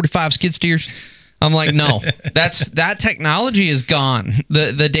 1845 skid steers? I'm like, no. That technology is gone.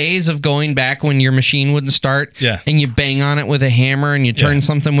 The days of going back when your machine wouldn't start and you bang on it with a hammer and you turn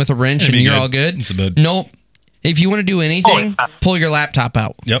something with a wrench and you're all good. It's about nope. If you want to do anything, pull your laptop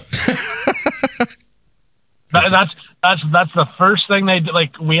out. Yep. That's the first thing they did.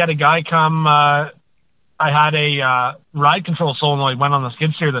 Like, we had a guy come. I had a ride control solenoid went on the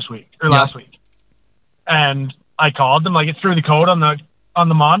skid steer last week, and I called them. Like, it threw the code on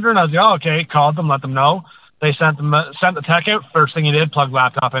the monitor, and I was like, "Oh, okay." Called them, let them know. They sent the tech out. First thing he did, plug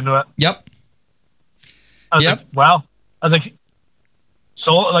laptop into it. Yep. I was like, "Well," I was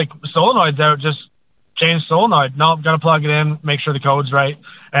like, solenoid's out. Just change solenoid. No, got to plug it in. Make sure the code's right.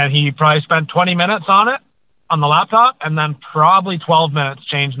 And he probably spent 20 minutes on it on the laptop, and then probably 12 minutes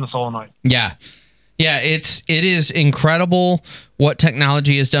changing the solenoid. Yeah. Yeah, it is incredible what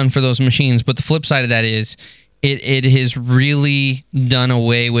technology has done for those machines, but the flip side of that is it has really done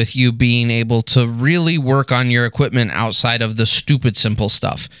away with you being able to really work on your equipment outside of the stupid simple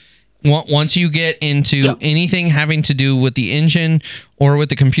stuff. Once you get into anything having to do with the engine or with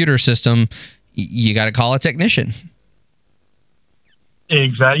the computer system, you got to call a technician.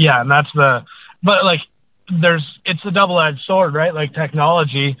 Exactly. Yeah, and but like it's a double-edged sword, right? Like,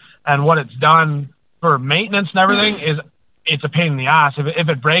 technology and what it's done for maintenance and everything it's a pain in the ass. If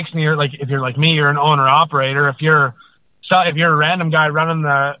it breaks and if you're like me, you're an owner operator. If you're a random guy running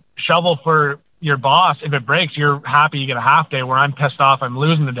the shovel for your boss, if it breaks, you're happy you get a half day, where I'm pissed off I'm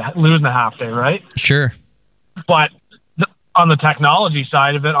losing a half day, right? Sure. But on the technology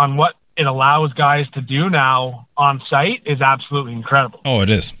side of it, on what it allows guys to do now on site is absolutely incredible. Oh,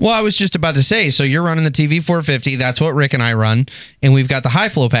 it is. Well, I was just about to say, so you're running the TV 450. That's what Rick and I run, and we've got the high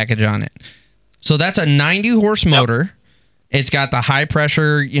flow package on it. So that's a 90 horse motor. Yep. It's got the high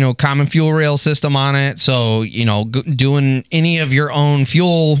pressure, common fuel rail system on it. So, doing any of your own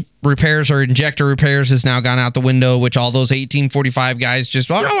fuel repairs or injector repairs has now gone out the window, which all those 1845 guys just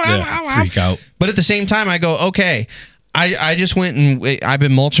freak out. But at the same time, I go, okay, I just went and I've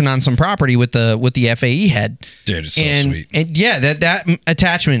been mulching on some property with the FAE head. Dude, it's so sweet. And yeah, that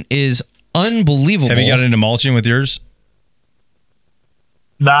attachment is unbelievable. Have you got into mulching with yours?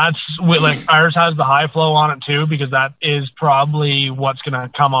 That's like ours has the high flow on it too, because that is probably what's going to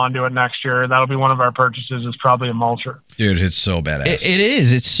come onto it next year. That'll be one of our purchases, is probably a mulcher. Dude, it's so badass. It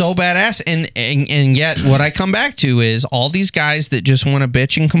is. It's so badass. And yet what I come back to is all these guys that just want to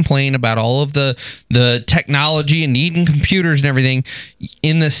bitch and complain about all of the technology and needing computers and everything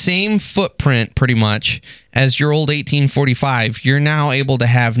in the same footprint pretty much as your old 1845. You're now able to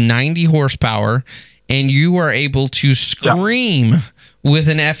have 90 horsepower and you are able to scream with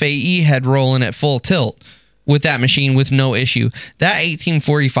an FAE head rolling at full tilt with that machine with no issue. That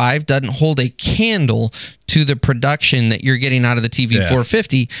 1845 doesn't hold a candle to the production that you're getting out of the TV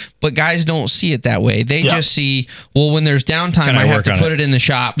 450, but guys don't see it that way. They just see, well, when there's downtime, I have to put it in the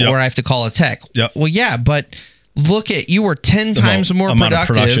shop or I have to call a tech. Yep. Well, yeah, but look at, you were 10 times more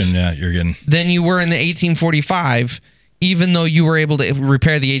productive you're getting than you were in the 1845, even though you were able to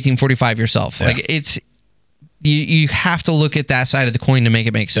repair the 1845 yourself. Yeah. Like, it's, you have to look at that side of the coin to make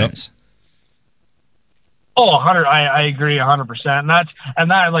it make sense. Oh, 100. I agree 100%. And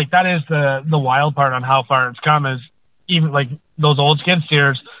that is the wild part on how far it's come, is even like those old skid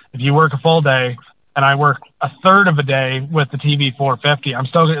steers. If you work a full day and I work a third of a day with the TV 450, I'm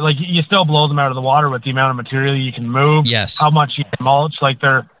still you still blow them out of the water with the amount of material you can move. Yes. How much you can mulch. Like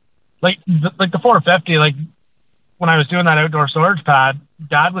like the 450, like when I was doing that outdoor storage pad,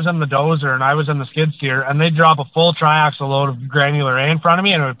 Dad was in the dozer and I was in the skid steer, and they'd drop a full triaxle load of granular A in front of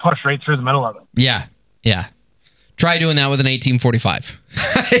me, and it would push right through the middle of it. Yeah. Yeah. Try doing that with an 1845.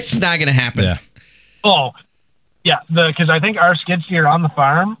 It's not going to happen. Yeah. Oh, yeah. Because I think our skid steer on the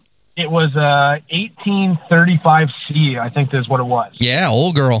farm, it was 1835C, I think is what it was. Yeah,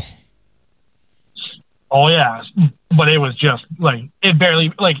 old girl. Oh, yeah. But it was just, like, it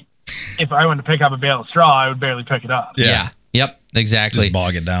barely, like, if I went to pick up a bale of straw, I would barely pick it up. Yeah. Yep. Exactly. Just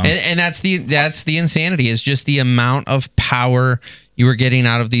bog it down. And that's the insanity, is just the amount of power you were getting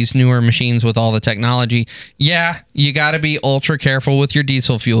out of these newer machines with all the technology. Yeah, you got to be ultra careful with your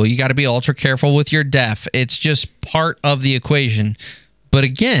diesel fuel. You got to be ultra careful with your DEF. It's just part of the equation. But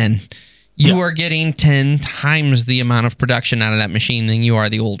again, you are getting 10 times the amount of production out of that machine than you are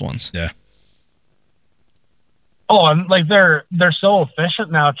the old ones. Yeah. Oh, and like they're so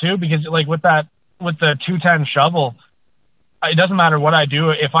efficient now too, because like with the 210 shovel, it doesn't matter what I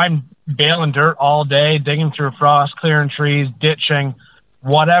do. If I'm baling dirt all day, digging through frost, clearing trees, ditching,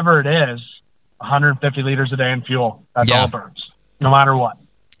 whatever it is, 150 liters a day in fuel. That's all it burns, no matter what.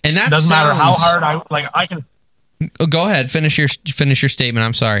 And that doesn't matter how hard I can. Go ahead, finish your statement.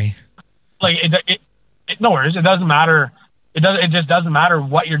 I'm sorry. Like it no worries. It doesn't matter. It just doesn't matter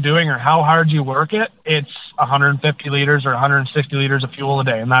what you're doing or how hard you work it. It's 150 liters or 160 liters of fuel a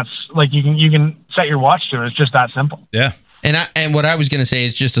day, and that's like you can set your watch to it. It's just that simple. Yeah. And what I was going to say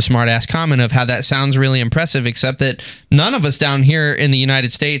is just a smart ass comment of how that sounds really impressive, except that none of us down here in the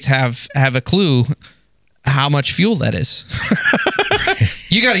United States have a clue how much fuel that is.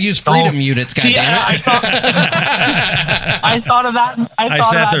 You got to use freedom units, goddammit. I thought of that. I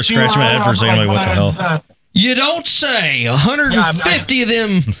sat there scratching my head for a second, like, what the hell? You don't say. 150 of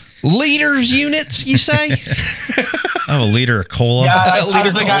them liters units, you say? Oh, a liter of cola. Yeah, I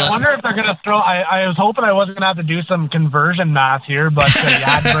cola. I wonder if they're going to throw... I was hoping I wasn't going to have to do some conversion math here, but you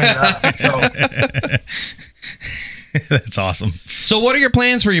had to bring it up. So. That's awesome. So what are your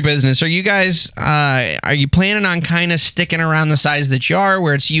plans for your business? Are you guys... are you planning on kind of sticking around the size that you are,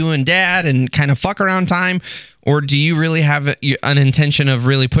 where it's you and Dad and kind of fuck around time? Or do you really have an intention of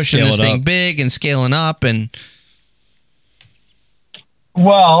really pushing this thing big and scaling up? And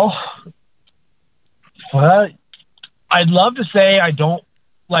well, I'd love to say I don't,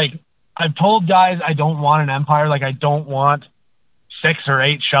 like, I've told guys I don't want an empire. Like, I don't want 6 or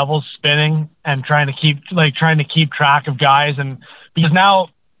 8 shovels spinning and trying to keep track of guys. And because now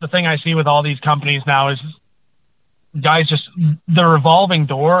the thing I see with all these companies now is guys just, the revolving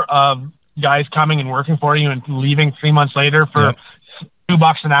door of guys coming and working for you and leaving 3 months later for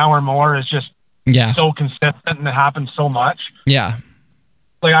 $2 an hour more is just so consistent, and it happens so much. Yeah.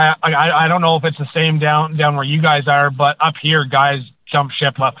 Like I don't know if it's the same down where you guys are, but up here guys jump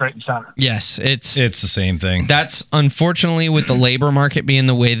ship left, right, and center. Yes, it's the same thing. That's unfortunately with the labor market being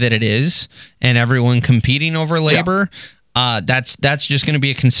the way that it is and everyone competing over labor. That's just going to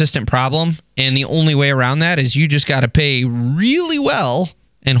be a consistent problem, and the only way around that is you just got to pay really well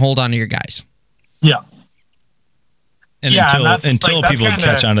and hold on to your guys. Yeah. And until people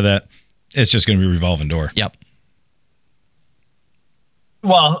catch on to that, it's just going to be a revolving door. Yep.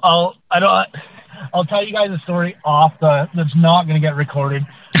 Well, I'll tell you guys a story that's not going to get recorded.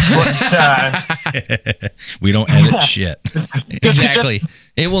 But, we don't edit shit. Exactly.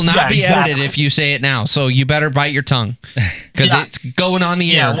 It will not be edited if you say it now. So you better bite your tongue, because it's going on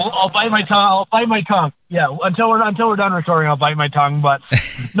the air. Yeah, well, I'll bite my tongue. Yeah, until we're done recording, I'll bite my tongue. But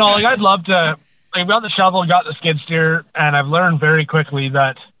no, like I'd love to. I've got the shovel, got the skid steer, and I've learned very quickly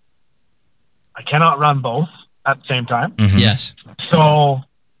that I cannot run both at the same time. Mm-hmm. Yes. So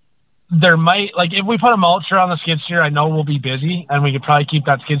there might, like, if we put a mulcher on the skid steer, I know we'll be busy, and we could probably keep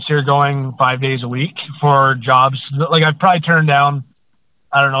that skid steer going 5 days a week for jobs. Like, I've probably turned down,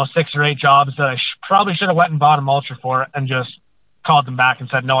 I don't know, 6 or 8 jobs that I probably should have went and bought a mulcher for and just called them back and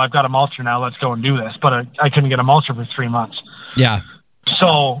said, no, I've got a mulcher now, let's go and do this. But I couldn't get a mulcher for 3 months. Yeah.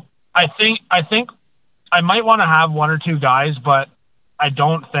 So I think I might want to have 1 or 2 guys, but I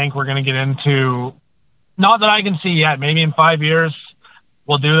don't think we're going to get into, not that I can see yet, maybe in 5 years,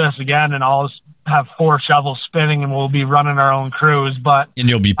 we'll do this again and I'll have 4 shovels spinning and we'll be running our own crews. And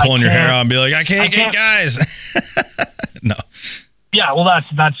you'll be pulling your hair out and be like, I can't get guys. No. Yeah, well,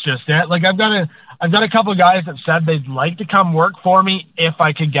 that's just it. Like I've got a couple of guys that said they'd like to come work for me if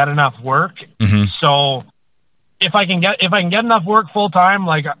I could get enough work. Mm-hmm. So if I can get enough work full time,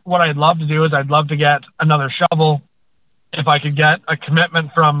 like what I'd love to do is I'd love to get another shovel. If I could get a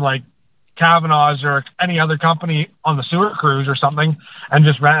commitment from like Kavanaugh's or any other company on the sewer crews or something, and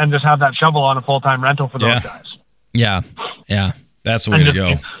just have that shovel on a full-time rental for those guys. Yeah. That's the way to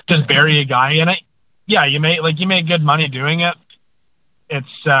go. Just bury a guy in it. Yeah, you make good money doing it.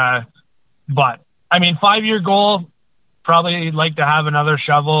 It's but I mean, 5-year goal, probably like to have another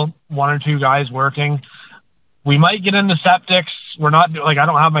shovel, 1 or 2 guys working. We might get into septics. We're not I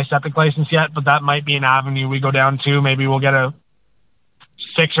don't have my septic license yet, but that might be an avenue we go down to. Maybe we'll get a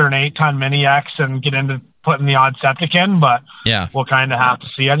 6 or an 8 ton mini X and get into putting the odd septic in, but yeah, we'll kind of have to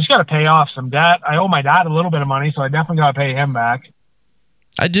see. I just got to pay off some debt. I owe my dad a little bit of money, so I definitely got to pay him back.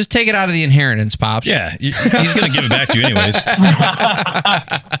 I just take it out of the inheritance, Pops. Yeah, he's going to give it back to you anyways.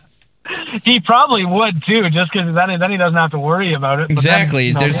 He probably would too, just because then he doesn't have to worry about it.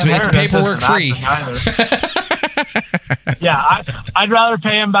 Exactly. It's paperwork free. Yeah, I'd rather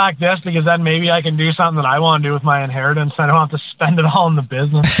pay him back this, because then maybe I can do something that I want to do with my inheritance. I don't have to spend it all in the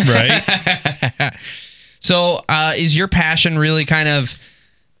business. Right. So is your passion really kind of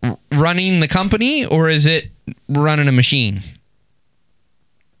running the company, or is it running a machine?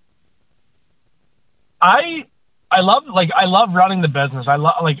 I love running the business.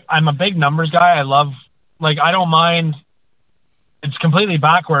 I'm a big numbers guy. I don't mind. It's completely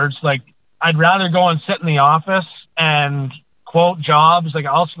backwards. I'd rather go and sit in the office and quote jobs.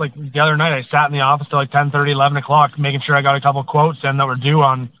 The other night I sat in the office till 10:30, 11 o'clock, making sure I got a couple quotes in that were due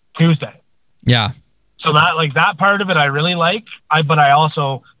on Tuesday. Yeah. So that part of it I really like. But I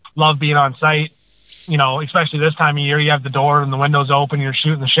also love being on site. Especially this time of year, you have the door and the windows open, you're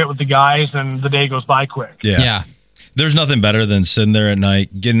shooting the shit with the guys, and the day goes by quick. Yeah. There's nothing better than sitting there at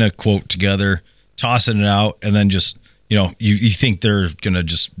night, getting a quote together, tossing it out, and then just, you think they're going to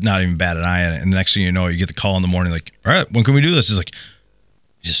just not even bat an eye at it. And the next thing you know, you get the call in the morning, all right, when can we do this? It's you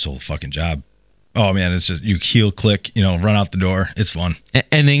just sold a fucking job. Oh man, it's just, you heel click, run out the door. It's fun.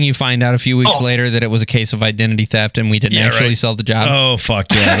 And then you find out a few weeks later that it was a case of identity theft and we didn't actually sell the job. Oh fuck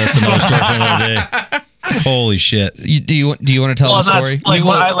yeah, that's another story for another day. Holy shit. Do you want to tell the story?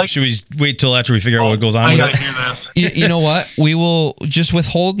 Should we wait till after we figure out what goes on I with gotta it? hear this. You know what? We will just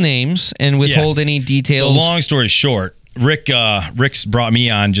withhold names and withhold any details. So long story short, Rick's brought me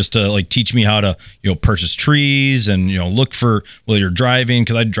on just to teach me how to purchase trees and look for while you're driving,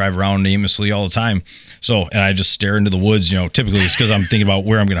 because I drive around aimlessly all the time. So and I just stare into the woods. Typically it's because I'm thinking about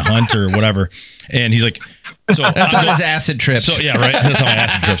where I'm going to hunt or whatever. And he's like, so that's on his acid trips. So yeah, right. That's on my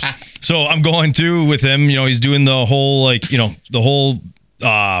acid trips. So I'm going through with him. He's doing the whole the whole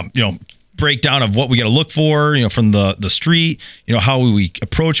breakdown of what we got to look for. From the street. How we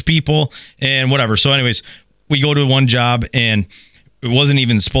approach people and whatever. So anyways. We go to one job and it wasn't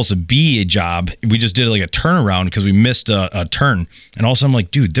even supposed to be a job. We just did a turnaround because we missed a turn. And all of a sudden I'm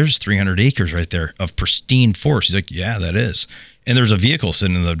like, dude, there's 300 acres right there of pristine forest. He's like, yeah, that is. And there's a vehicle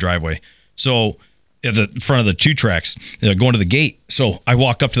sitting in the driveway. So at the front of the 2 tracks, going to the gate. So I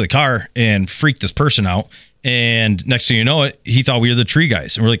walk up to the car and freak this person out. And next thing you know it, he thought we were the tree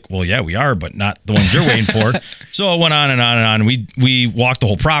guys. And we're like, well, yeah, we are, but not the ones you're waiting for. So it went on and on and on. We walked the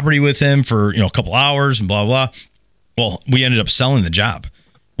whole property with him for, a couple hours and blah, blah. Well, we ended up selling the job.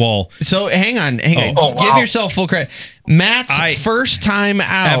 Well, so hang on. Give yourself full credit. Matt's first time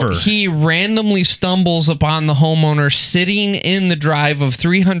out, ever. He randomly stumbles upon the homeowner sitting in the drive of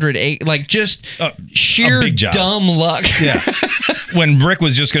 300 acres, just sheer dumb luck. Yeah. When Rick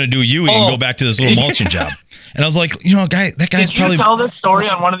was just going to do Yui and go back to this little mulching job. And I was like, that guy's Did probably. Did you tell this story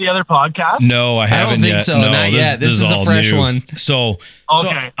on one of the other podcasts? No, I haven't. I don't think so. No, not yet. This is a fresh one. So,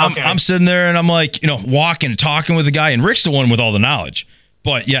 okay. I'm sitting there and I'm walking and talking with the guy, and Rick's the one with all the knowledge.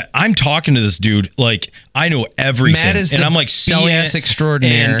 But yeah, I'm talking to this dude I know everything. Matt is and I'm selling BS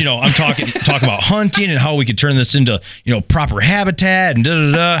extraordinaire. And I'm talking about hunting and how we could turn this into proper habitat and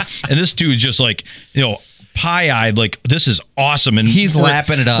and this dude's just pie-eyed, this is awesome, and he's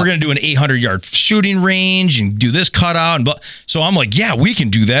lapping it up. We're gonna do an 800-yard shooting range and do this cutout and so I'm like, yeah, we can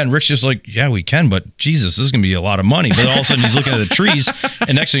do that. And Rick's just like, yeah, we can, but Jesus, this is gonna be a lot of money. But all of a sudden he's looking at the trees,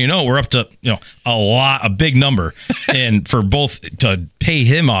 and next thing you know, we're up to a big number, and for both to pay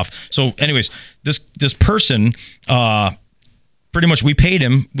him off. So, anyways, this person, pretty much we paid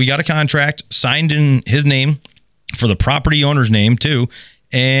him. We got a contract signed in his name for the property owner's name too.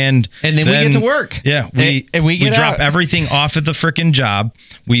 And then we get to work. Yeah, we drop everything off at the frickin' job.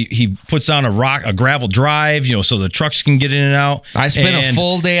 He puts down a gravel drive, so the trucks can get in and out. I spent a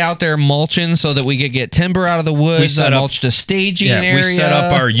full day out there mulching so that we could get timber out of the woods. I mulched a staging area. We set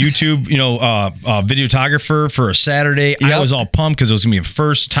up our YouTube, videographer for a Saturday. Yep. I was all pumped because it was gonna be a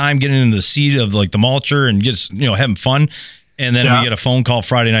first time getting into the seat of the mulcher and just having fun. And then we get a phone call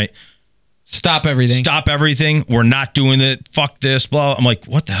Friday night. Stop everything. Stop everything. We're not doing it. Fuck this. Blah. I'm like,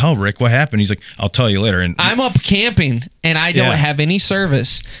 what the hell, Rick? What happened? He's like, I'll tell you later. And I'm up camping and I don't have any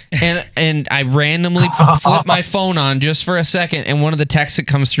service. And I randomly flip my phone on just for a second. And one of the texts that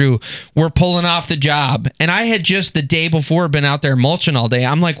comes through, we're pulling off the job. And I had just the day before been out there mulching all day.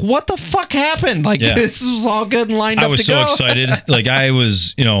 I'm like, what the fuck happened? Like, this was all good and lined up to go. I was so excited. Like, I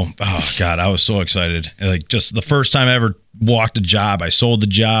was, oh God, I was so excited. Like, just the first time I ever walked a job, I sold the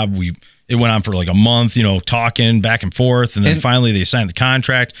job. It went on for like a month, talking back and forth. And then finally they signed the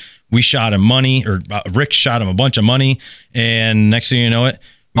contract. We shot him money, or Rick shot him a bunch of money. And next thing you know it,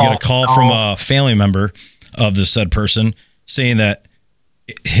 we got a call from a family member of the said person saying that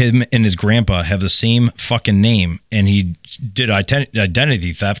him and his grandpa have the same fucking name. And he did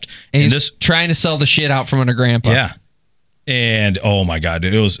identity theft. And he's trying to sell the shit out from under grandpa. Yeah. And oh my God,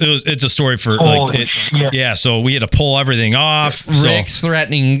 it's a story for so we had to pull everything off. Rick's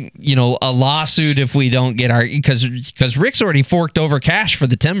threatening, a lawsuit if we don't get our, because Rick's already forked over cash for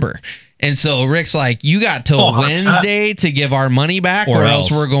the timber. And so Rick's like, you got till Wednesday to give our money back or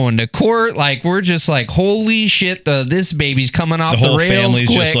else we're going to court. Like, we're just like, holy shit, this baby's coming off the rails quick.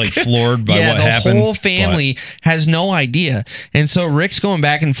 The whole family's just like floored by what happened. The whole family has no idea. And so Rick's going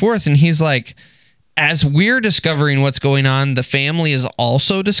back and forth and he's like, as we're discovering what's going on, the family is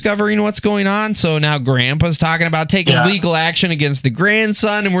also discovering what's going on. So now grandpa's talking about taking legal action against the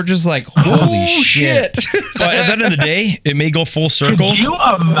grandson. And we're just like, holy shit. But at the end of the day, it may go full circle. Could you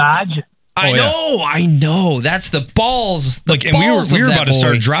imagine? I know. That's the balls. And we were about to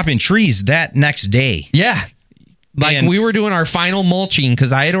start dropping trees that next day. Yeah. We were doing our final mulching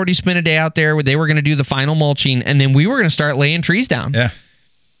because I had already spent a day out there where they were going to do the final mulching. And then we were going to start laying trees down. Yeah.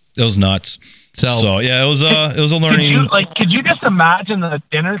 It was nuts. So yeah, it was a learning. Could you just imagine the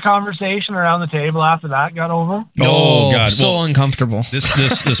dinner conversation around the table after that got over? Oh God, so uncomfortable.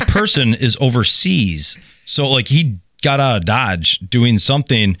 This person is overseas, so he got out of Dodge doing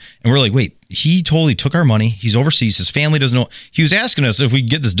something, and we're like, wait, he totally took our money. He's overseas. His family doesn't know. He was asking us if we could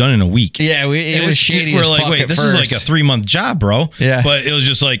get this done in a week. Yeah, it was shady. We're like, wait, this is like a 3-month job, bro. Yeah. But it was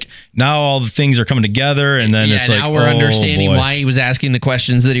just like, now all the things are coming together, and then it's like, now we're understanding why he was asking the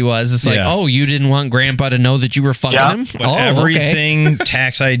questions that he was. It's like, oh, you didn't want grandpa to know that you were fucking him? But everything,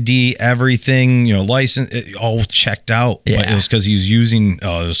 tax ID, everything, license, it all checked out. Yeah. But it was because he was using, it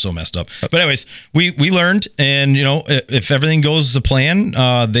was so messed up. But anyways, we learned, and, if everything goes to plan,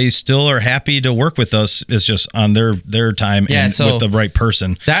 they still are happy to work with us. It's just on their time and with the right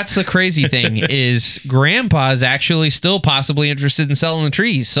person. That's the crazy thing is grandpa is actually still possibly interested in selling the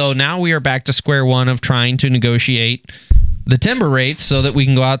trees. So now we are back to square one of trying to negotiate the timber rates so that we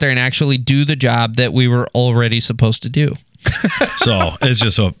can go out there and actually do the job that we were already supposed to do. So it's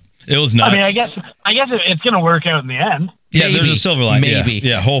just it was nuts. I mean, I guess it's going to work out in the end. Yeah, there's a silver line. Maybe.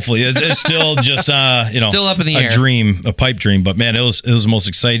 Yeah, hopefully. It's still just still up in the air. A pipe dream. But man, it was the most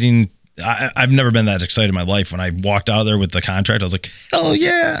exciting. I've never been that excited in my life. When I walked out of there with the contract, I was like, hell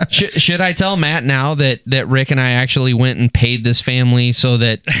yeah. Should I tell Matt now that Rick and I actually went and paid this family so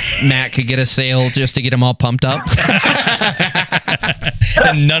that Matt could get a sale just to get him all pumped up?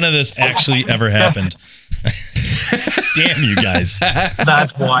 And none of this actually ever happened. Damn you guys.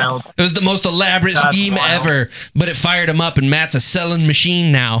 That's wild. It was the most elaborate scheme ever, but it fired him up and Matt's a selling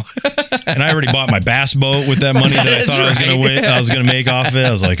machine now. And I already bought my bass boat with that money that I thought I was going to win. I was going to make off of it.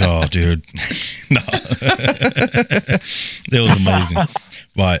 I was like, oh, dude. No. It was amazing.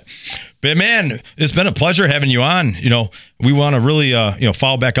 But man, it's been a pleasure having you on. We want to really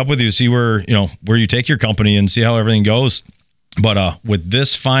follow back up with you, see where you take your company and see how everything goes. But with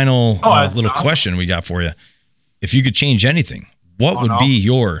this final little question we got for you, if you could change anything, what would be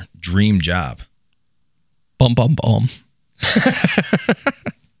your dream job? Bum, bum, bum.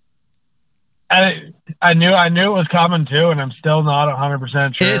 I knew it was coming too, and I'm still not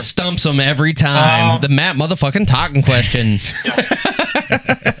 100% sure. It stumps them every time. The Matt motherfucking talking question.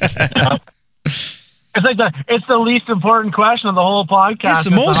 Yeah. It's the least important question of the whole podcast. It's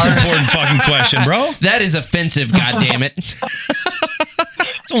the most important fucking question, bro. That is offensive, goddammit. It's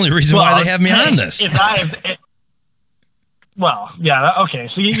the only reason why they have me on this. Okay.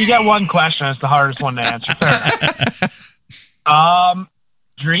 So you get one question. It's the hardest one to answer.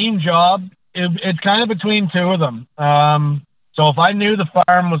 Dream job. It's kind of between two of them. So if I knew the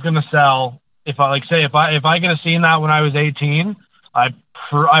farm was going to sell, if I could have seen that when I was 18, I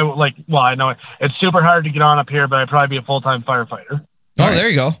know it's super hard to get on up here, but I'd probably be a full-time firefighter. Oh, there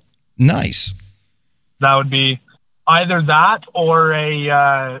you go. Nice. That would be either that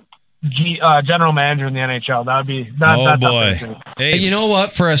or general manager in the NHL. That would be Oh that's up boy. there, too. Hey, You know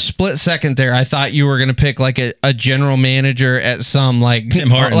what? For a split second there, I thought you were going to pick like a general manager at some like Tim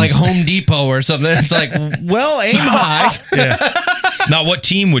Hortons. like Home Depot or something. It's like, well, aim high. yeah. Now, what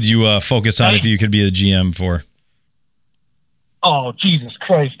team would you focus on if you could be the GM for? Oh, Jesus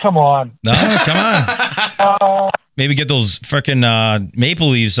Christ. Come on. No, come on. Maybe get those freaking Maple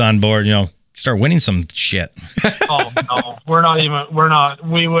Leafs on board, start winning some shit. Oh, no.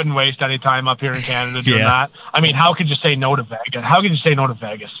 We wouldn't waste any time up here in Canada doing Yeah. that. I mean, how could you say no to Vegas? How could you say no to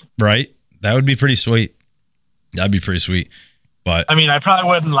Vegas? Right? That would be pretty sweet. That'd be pretty sweet. But I mean, I probably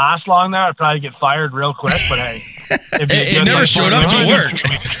wouldn't last long there. I'd probably get fired real quick, but hey. it'd be a It good, never like, showed fun up to run.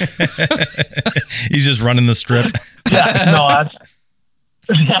 work. he's just running the strip. Yeah, no, that's...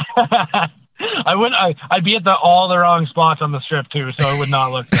 I'd be at all the wrong spots on the strip too, so it would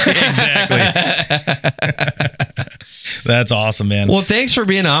not look good. Exactly. That's awesome, man. Well, thanks for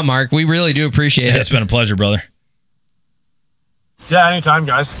being on, Mark. We really do appreciate Yeah, it. it's been a pleasure, brother. Yeah, anytime,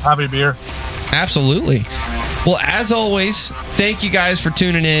 guys. Happy to be here. Absolutely. Well, as always, thank you guys for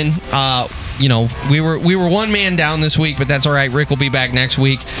tuning in. We were one man down this week, but that's all right. Rick will be back next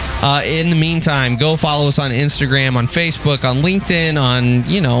week. In the meantime, go follow us on Instagram, on Facebook, on LinkedIn,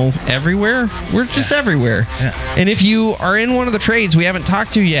 on everywhere. We're just everywhere. Yeah. And if you are in one of the trades we haven't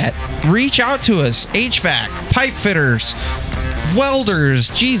talked to yet, reach out to us. HVAC, pipe fitters, welders.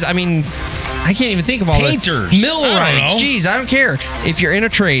 Geez, I mean, I can't even think of all Painters. the I millwrights. don't know. Geez, I don't care. If you're in a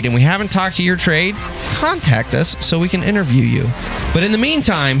trade and we haven't talked to your trade, contact us so we can interview you. But in the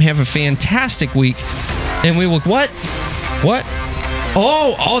meantime, have a fantastic week. And we will What?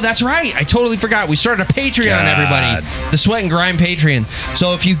 Oh, that's right. I totally forgot. We started a Patreon, God. everybody. The Sweat and Grime Patreon.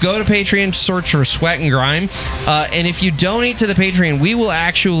 So if you go to Patreon, search for Sweat and Grime. And if you donate to the Patreon, we will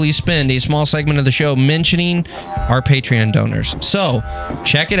actually spend a small segment of the show mentioning our Patreon donors. So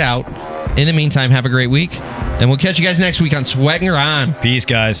check it out. In the meantime, have a great week. And we'll catch you guys next week on Sweat and Grime. Peace,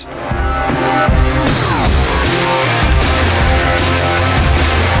 guys.